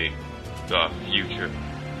creating the future.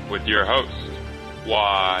 With your host,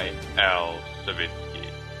 Y.L. Savitsky.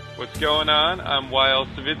 What's going on? I'm Y.L.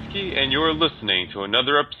 Savitsky, and you're listening to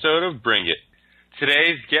another episode of Bring It.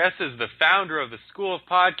 Today's guest is the founder of the School of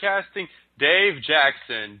Podcasting, Dave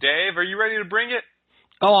Jackson. Dave, are you ready to bring it?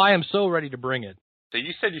 Oh, I am so ready to bring it. So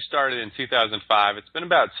you said you started in 2005. It's been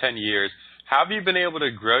about 10 years. How have you been able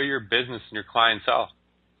to grow your business and your clientele?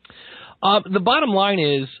 The bottom line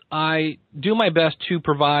is I do my best to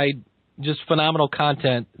provide just phenomenal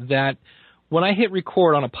content that when I hit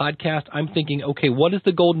record on a podcast, I'm thinking, okay, what is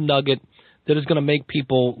the golden nugget that is going to make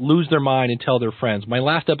people lose their mind and tell their friends? My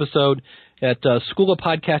last episode at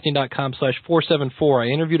schoolofpodcasting.com/474, I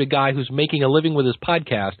interviewed a guy who's making a living with his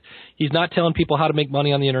podcast. He's not telling people how to make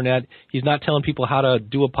money on the internet. He's not telling people how to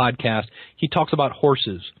do a podcast. He talks about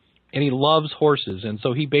horses, and he loves horses. And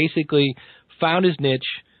so he basically found his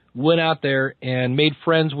niche, went out there and made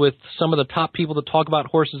friends with some of the top people that talk about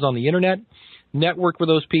horses on the internet, networked with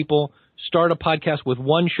those people, started a podcast with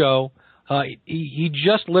one show. He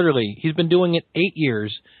just literally, he's been doing it 8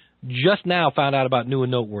 years, just now found out about New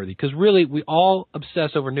and Noteworthy, because really we all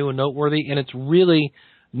obsess over New and Noteworthy, and it's really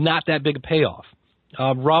not that big a payoff.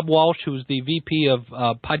 Rob Walsh, who's the VP of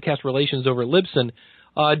podcast relations over at Libsyn,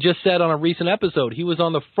 just said on a recent episode, he was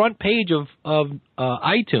on the front page of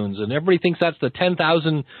iTunes, and everybody thinks that's the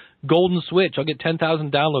 10,000 golden switch. I'll get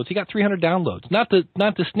 10,000 downloads. He got 300 downloads. Not to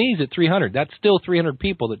sneeze at 300. That's still 300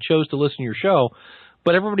 people that chose to listen to your show.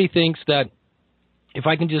 But everybody thinks that if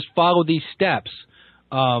I can just follow these steps,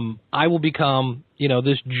 I will become,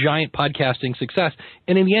 this giant podcasting success.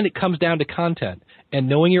 And in the end, it comes down to content and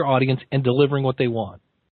knowing your audience and delivering what they want.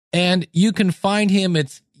 And you can find him.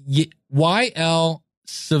 It's Y.L.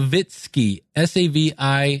 Savitsky,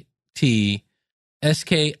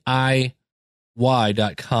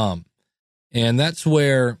 SAVITSKIY.com. And that's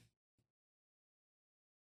where,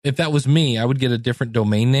 if that was me, I would get a different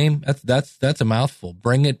domain name. That's a mouthful.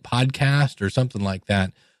 Bring It Podcast or something like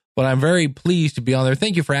that. But I'm very pleased to be on there.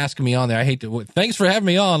 Thank you for asking me on there. Thanks for having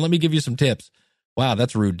me on. Let me give you some tips. Wow,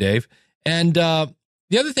 that's rude, Dave. And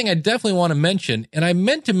the other thing I definitely want to mention, and I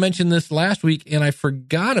meant to mention this last week and I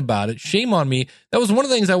forgot about it. Shame on me. That was one of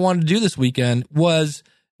the things I wanted to do this weekend was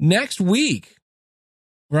next week,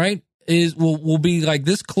 right? We'll be like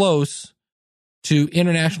this close to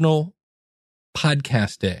International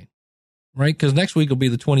Podcast Day, right? Because next week will be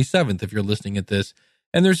the 27th if you're listening at this.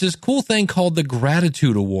 And there's this cool thing called the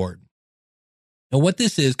Gratitude Award. And what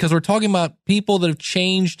this is, because we're talking about people that have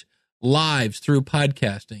changed lives through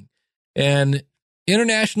podcasting. And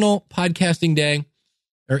International Podcasting Day,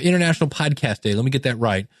 or International Podcast Day, let me get that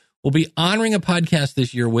right, we'll be honoring a podcast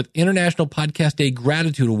this year with International Podcast Day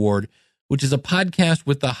Gratitude Award, which is a podcast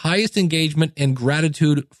with the highest engagement and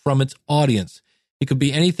gratitude from its audience. It could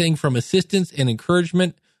be anything from assistance and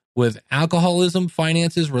encouragement with alcoholism,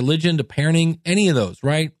 finances, religion, to parenting, any of those,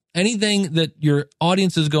 right? Anything that your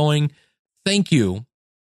audience is going, thank you.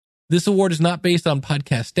 This award is not based on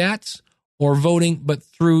podcast stats or voting, but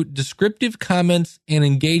through descriptive comments and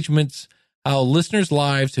engagements, how listeners'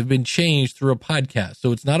 lives have been changed through a podcast.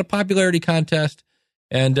 So it's not a popularity contest,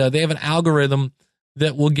 and they have an algorithm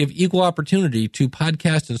that will give equal opportunity to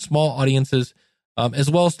podcasts and small audiences, as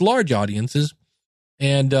well as large audiences.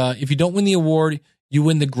 And if you don't win the award, you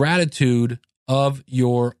win the gratitude of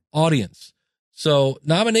your audience. So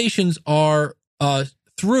nominations are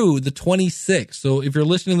through the 26th. So if you're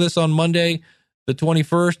listening to this on Monday, the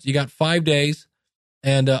 21st, you got 5 days,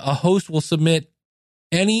 and a host will submit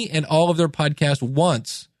any and all of their podcasts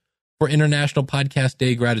once for International Podcast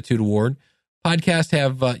Day Gratitude Award. Podcasts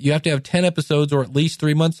you have to have 10 episodes or at least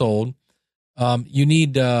 3 months old.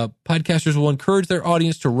 Podcasters will encourage their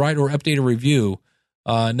audience to write or update a review,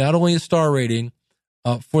 not only a star rating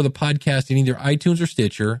for the podcast in either iTunes or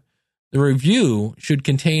Stitcher. The review should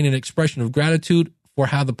contain an expression of gratitude for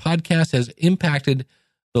how the podcast has impacted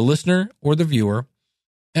the listener or the viewer.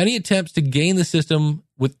 Any attempts to game the system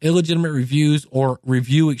with illegitimate reviews or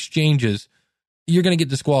review exchanges, you're going to get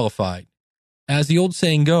disqualified. As the old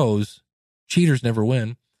saying goes, cheaters never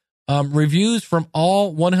win. Reviews from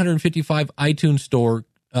all 155 iTunes store,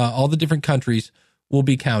 all the different countries, will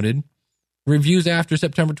be counted. Reviews after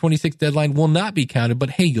September 26th deadline will not be counted,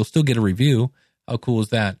 but hey, you'll still get a review. How cool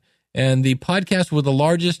is that? And the podcast with the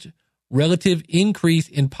largest relative increase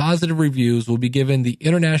in positive reviews will be given the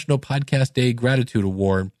International Podcast Day Gratitude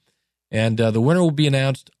Award. And the winner will be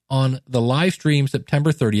announced on the live stream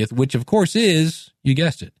September 30th, which of course is, you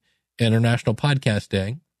guessed it, International Podcast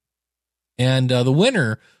Day. And the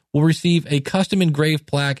winner will receive a custom engraved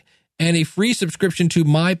plaque and a free subscription to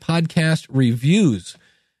My Podcast Reviews.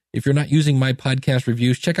 If you're not using My Podcast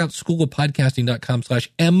Reviews, check out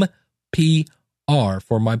schoolofpodcasting.com/MPR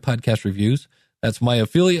for My Podcast Reviews. That's my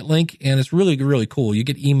affiliate link, and it's really, really cool. You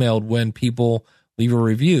get emailed when people leave a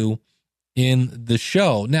review in the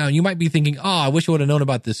show. Now, you might be thinking, I wish I would have known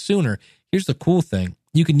about this sooner. Here's the cool thing.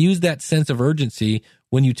 You can use that sense of urgency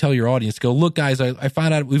when you tell your audience, go, look, guys, I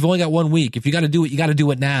found out we've only got 1 week. If you got to do it, you got to do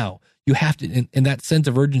it now. You have to, and that sense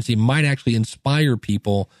of urgency might actually inspire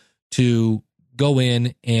people to go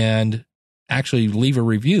in and actually leave a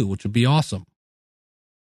review, which would be awesome.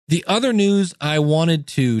 The other news I wanted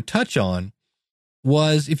to touch on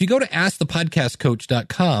was if you go to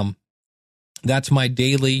askthepodcastcoach.com, that's my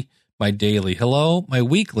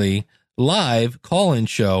weekly live call-in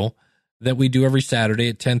show that we do every Saturday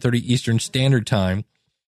at 10:30 Eastern Standard Time.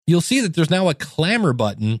 You'll see that there's now a clamor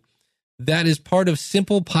button that is part of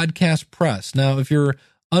Simple Podcast Press. Now, if you're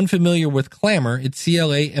unfamiliar with Clamor, it's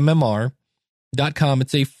CLAMMR.com.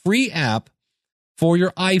 It's a free app for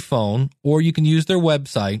your iPhone, or you can use their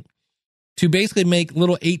website to basically make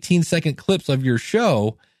little 18-second clips of your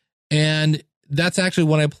show. And that's actually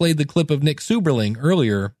when I played the clip of Nick Suberling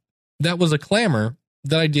earlier. That was a clamor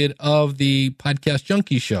that I did of the Podcast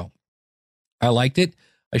Junkie show. I liked it.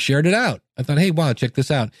 I shared it out. I thought, hey, wow, check this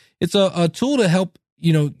out. It's a tool to help,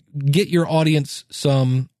 get your audience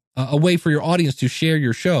a way for your audience to share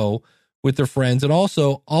your show with their friends. And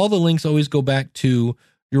also, all the links always go back to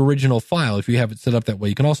your original file if you have it set up that way.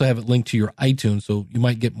 You can also have it linked to your iTunes, so you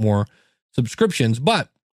might get more subscriptions. But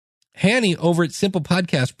Hanny over at Simple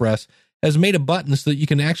Podcast Press has made a button so that you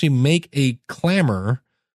can actually make a clamor,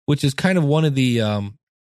 which is kind of one of the,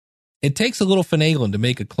 it takes a little finagling to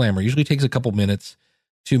make a clamor. It usually takes a couple minutes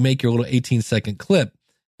to make your little 18-second clip.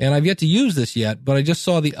 And I've yet to use this yet, but I just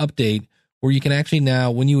saw the update where you can actually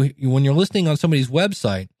now, when you're listening on somebody's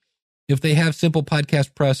website, if they have Simple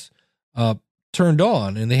Podcast Press turned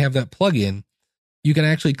on and they have that plugin, you can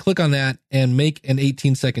actually click on that and make an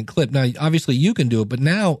 18-second clip. Now, obviously you can do it, but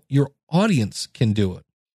now your audience can do it.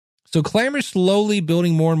 So Clamor is slowly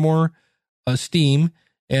building more and more steam.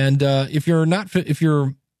 And if you're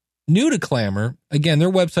new to Clamor, again,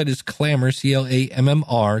 their website is Clamor,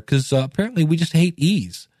 CLAMMR, because apparently we just hate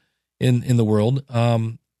E's in the world.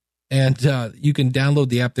 And you can download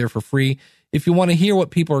the app there for free. If you want to hear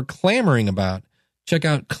what people are clamoring about, check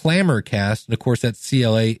out Clamorcast. And of course, that's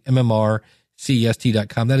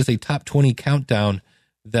CLAMMRCEST.com. That is a top 20 countdown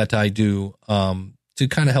that I do to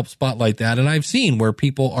kind of help spotlight that. And I've seen where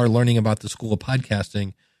people are learning about the School of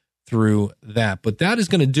Podcasting through that. But that is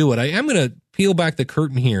going to do it. I am going to peel back the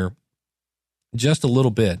curtain here just a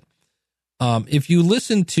little bit. If you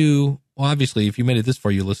listen to, well, obviously, if you made it this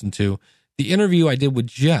far, you listened to the interview I did with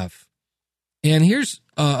Jeff. And here's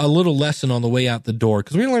a little lesson on the way out the door,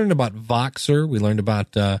 because we learned about Voxer. We learned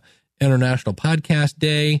about International Podcast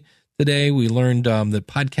Day today. We learned that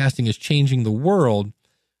podcasting is changing the world.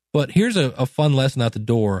 But here's a fun lesson out the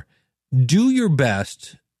door. Do your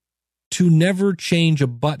best to never change a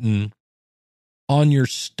button on your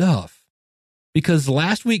stuff, because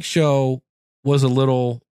last week's show was a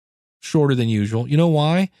little shorter than usual. You know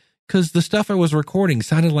why? Because the stuff I was recording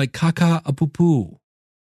sounded like caca a poo-poo.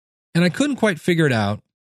 And I couldn't quite figure it out.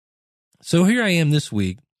 So here I am this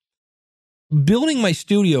week, building my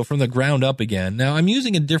studio from the ground up again. Now I'm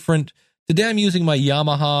using today I'm using my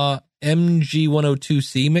Yamaha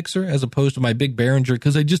MG102C mixer as opposed to my big Behringer,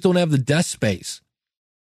 because I just don't have the desk space.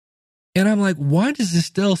 And I'm like, why does this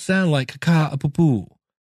still sound like caca a poo-poo?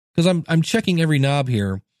 Because I'm checking every knob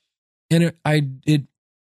here. And it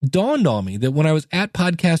dawned on me that when I was at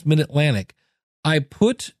Podcast Mid-Atlantic, I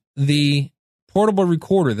put the portable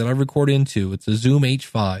recorder that I record into, it's a Zoom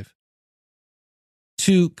H5,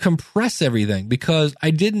 to compress everything, because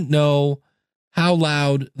I didn't know how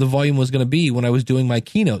loud the volume was going to be when I was doing my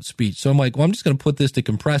keynote speech. So I'm like, well, I'm just going to put this to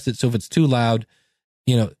compress it, so if it's too loud,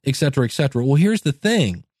 et cetera, et cetera. Well, here's the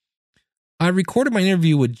thing. I recorded my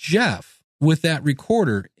interview with Jeff with that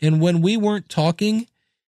recorder, and when we weren't talking,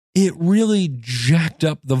 it really jacked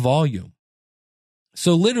up the volume.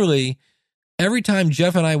 So literally, every time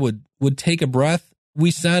Jeff and I would take a breath,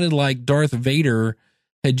 we sounded like Darth Vader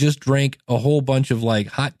had just drank a whole bunch of like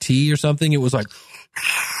hot tea or something. It was like,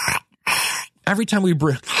 every time we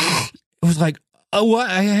breathed, it was like, oh,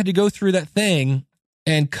 I had to go through that thing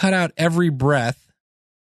and cut out every breath.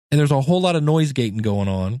 And there's a whole lot of noise gating going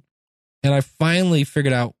on. And I finally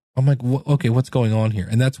figured out, I'm like, okay, what's going on here?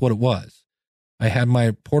 And that's what it was. I had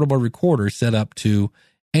my portable recorder set up to,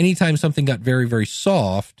 anytime something got very, very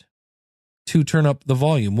soft, to turn up the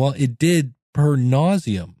volume. Well, it did per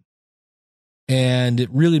nauseum. And it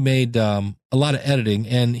really made a lot of editing.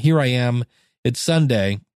 And here I am. It's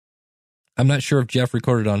Sunday. I'm not sure if Jeff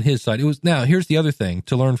recorded on his side. Now, here's the other thing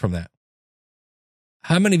to learn from that.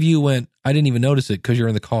 How many of you went, I didn't even notice it because you're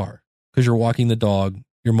in the car, because you're walking the dog,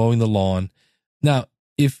 you're mowing the lawn. Now,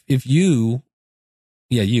 if you,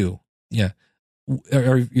 or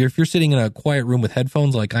if you're sitting in a quiet room with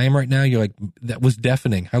headphones like I am right now, you're like, that was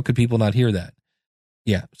deafening. How could people not hear that?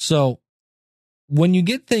 Yeah. So when you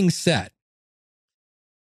get things set,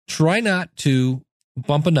 try not to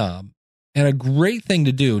bump a knob. And a great thing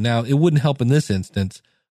to do, now it wouldn't help in this instance,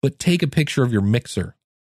 but take a picture of your mixer.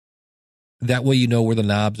 That way you know where the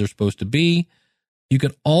knobs are supposed to be. You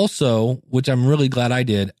can also, which I'm really glad I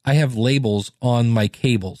did, I have labels on my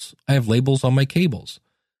cables. And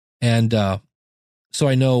so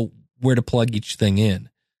I know where to plug each thing in.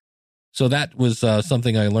 So that was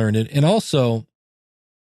something I learned. And also,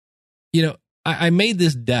 I made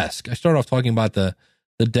this desk. I started off talking about the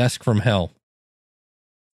desk from hell.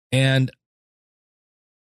 And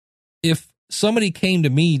if somebody came to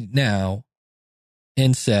me now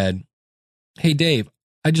and said, hey, Dave,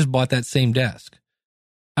 I just bought that same desk,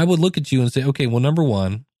 I would look at you and say, okay, well, number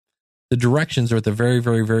one, the directions are at the very,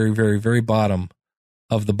 very, very, very, very bottom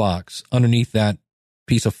of the box, underneath that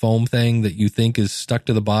piece of foam thing that you think is stuck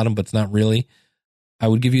to the bottom, but it's not really. I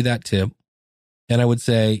would give you that tip. And I would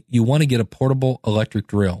say, you want to get a portable electric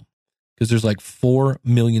drill, because there's like 4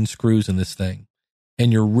 million screws in this thing.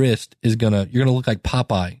 And your wrist you're going to look like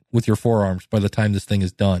Popeye with your forearms by the time this thing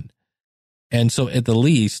is done. And so at the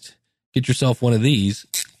least, get yourself one of these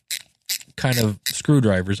kind of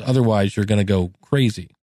screwdrivers. Otherwise, you're going to go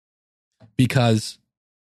crazy, because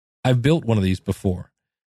I've built one of these before.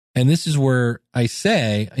 And this is where I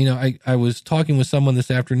say, I was talking with someone this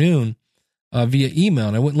afternoon via email,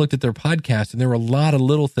 and I went and looked at their podcast, and there were a lot of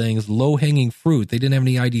little things, low-hanging fruit. They didn't have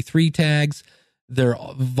any ID3 tags. Their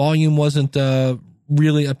volume wasn't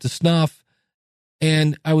really up to snuff.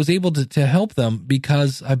 And I was able to help them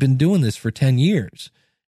because I've been doing this for 10 years.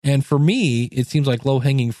 And for me, it seems like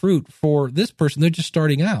low-hanging fruit. For this person, they're just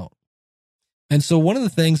starting out. And so one of the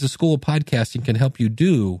things the School of Podcasting can help you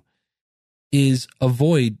do is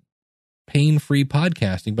avoid pain-free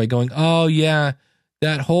podcasting by going, oh yeah,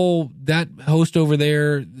 that host over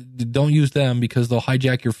there, don't use them because they'll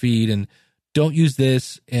hijack your feed, and don't use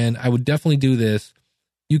this, and I would definitely do this.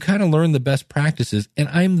 You kind of learn the best practices, and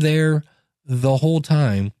I'm there the whole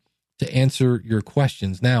time to answer your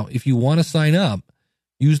questions. Now, if you want to sign up,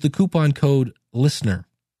 use the coupon code LISTENER,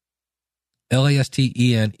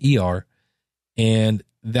 LASTENER, and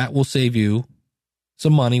that will save you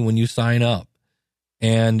some money when you sign up.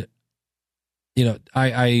 And, you know,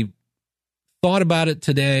 I thought about it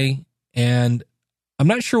today, and I'm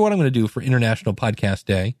not sure what I'm going to do for International Podcast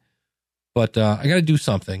Day, but I got to do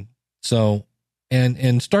something. So,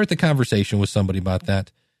 and start the conversation with somebody about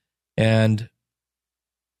that. And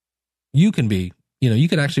you can be, you know, you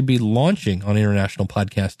could actually be launching on International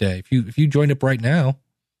Podcast Day. If you joined up right now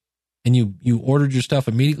and you ordered your stuff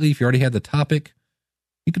immediately, if you already had the topic,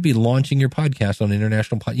 you could be launching your podcast on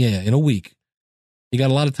International in a week. You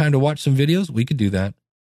got a lot of time to watch some videos, we could do that.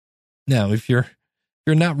 Now, if you're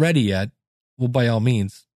not ready yet, well, by all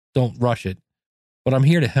means, don't rush it. But I'm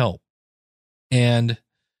here to help. And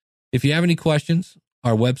if you have any questions,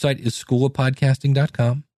 our website is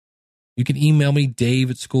schoolofpodcasting.com. You can email me,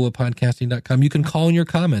 dave@schoolofpodcasting.com. You can call in your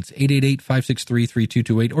comments,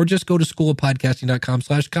 888-563-3228, or just go to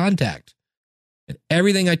schoolofpodcasting.com/contact. And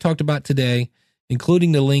everything I talked about today,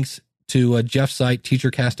 including the links to Jeff's site,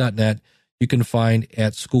 teachercast.net, you can find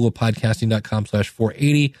at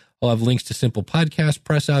schoolofpodcasting.com/480. I'll have links to Simple Podcast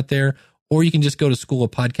Press out there, or you can just go to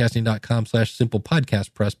schoolofpodcasting.com/Simple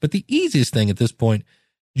Podcast Press. But the easiest thing at this point,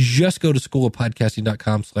 just go to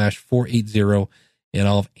schoolofpodcasting.com/480, and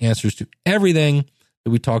I'll have answers to everything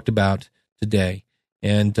that we talked about today.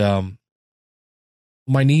 And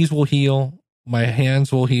my knees will heal, my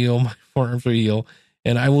hands will heal, my forearms will heal,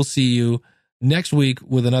 and I will see you next week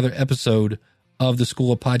with another episode of the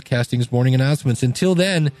School of Podcasting's morning announcements. Until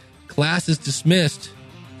then, class is dismissed.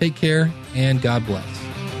 Take care, and God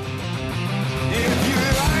bless.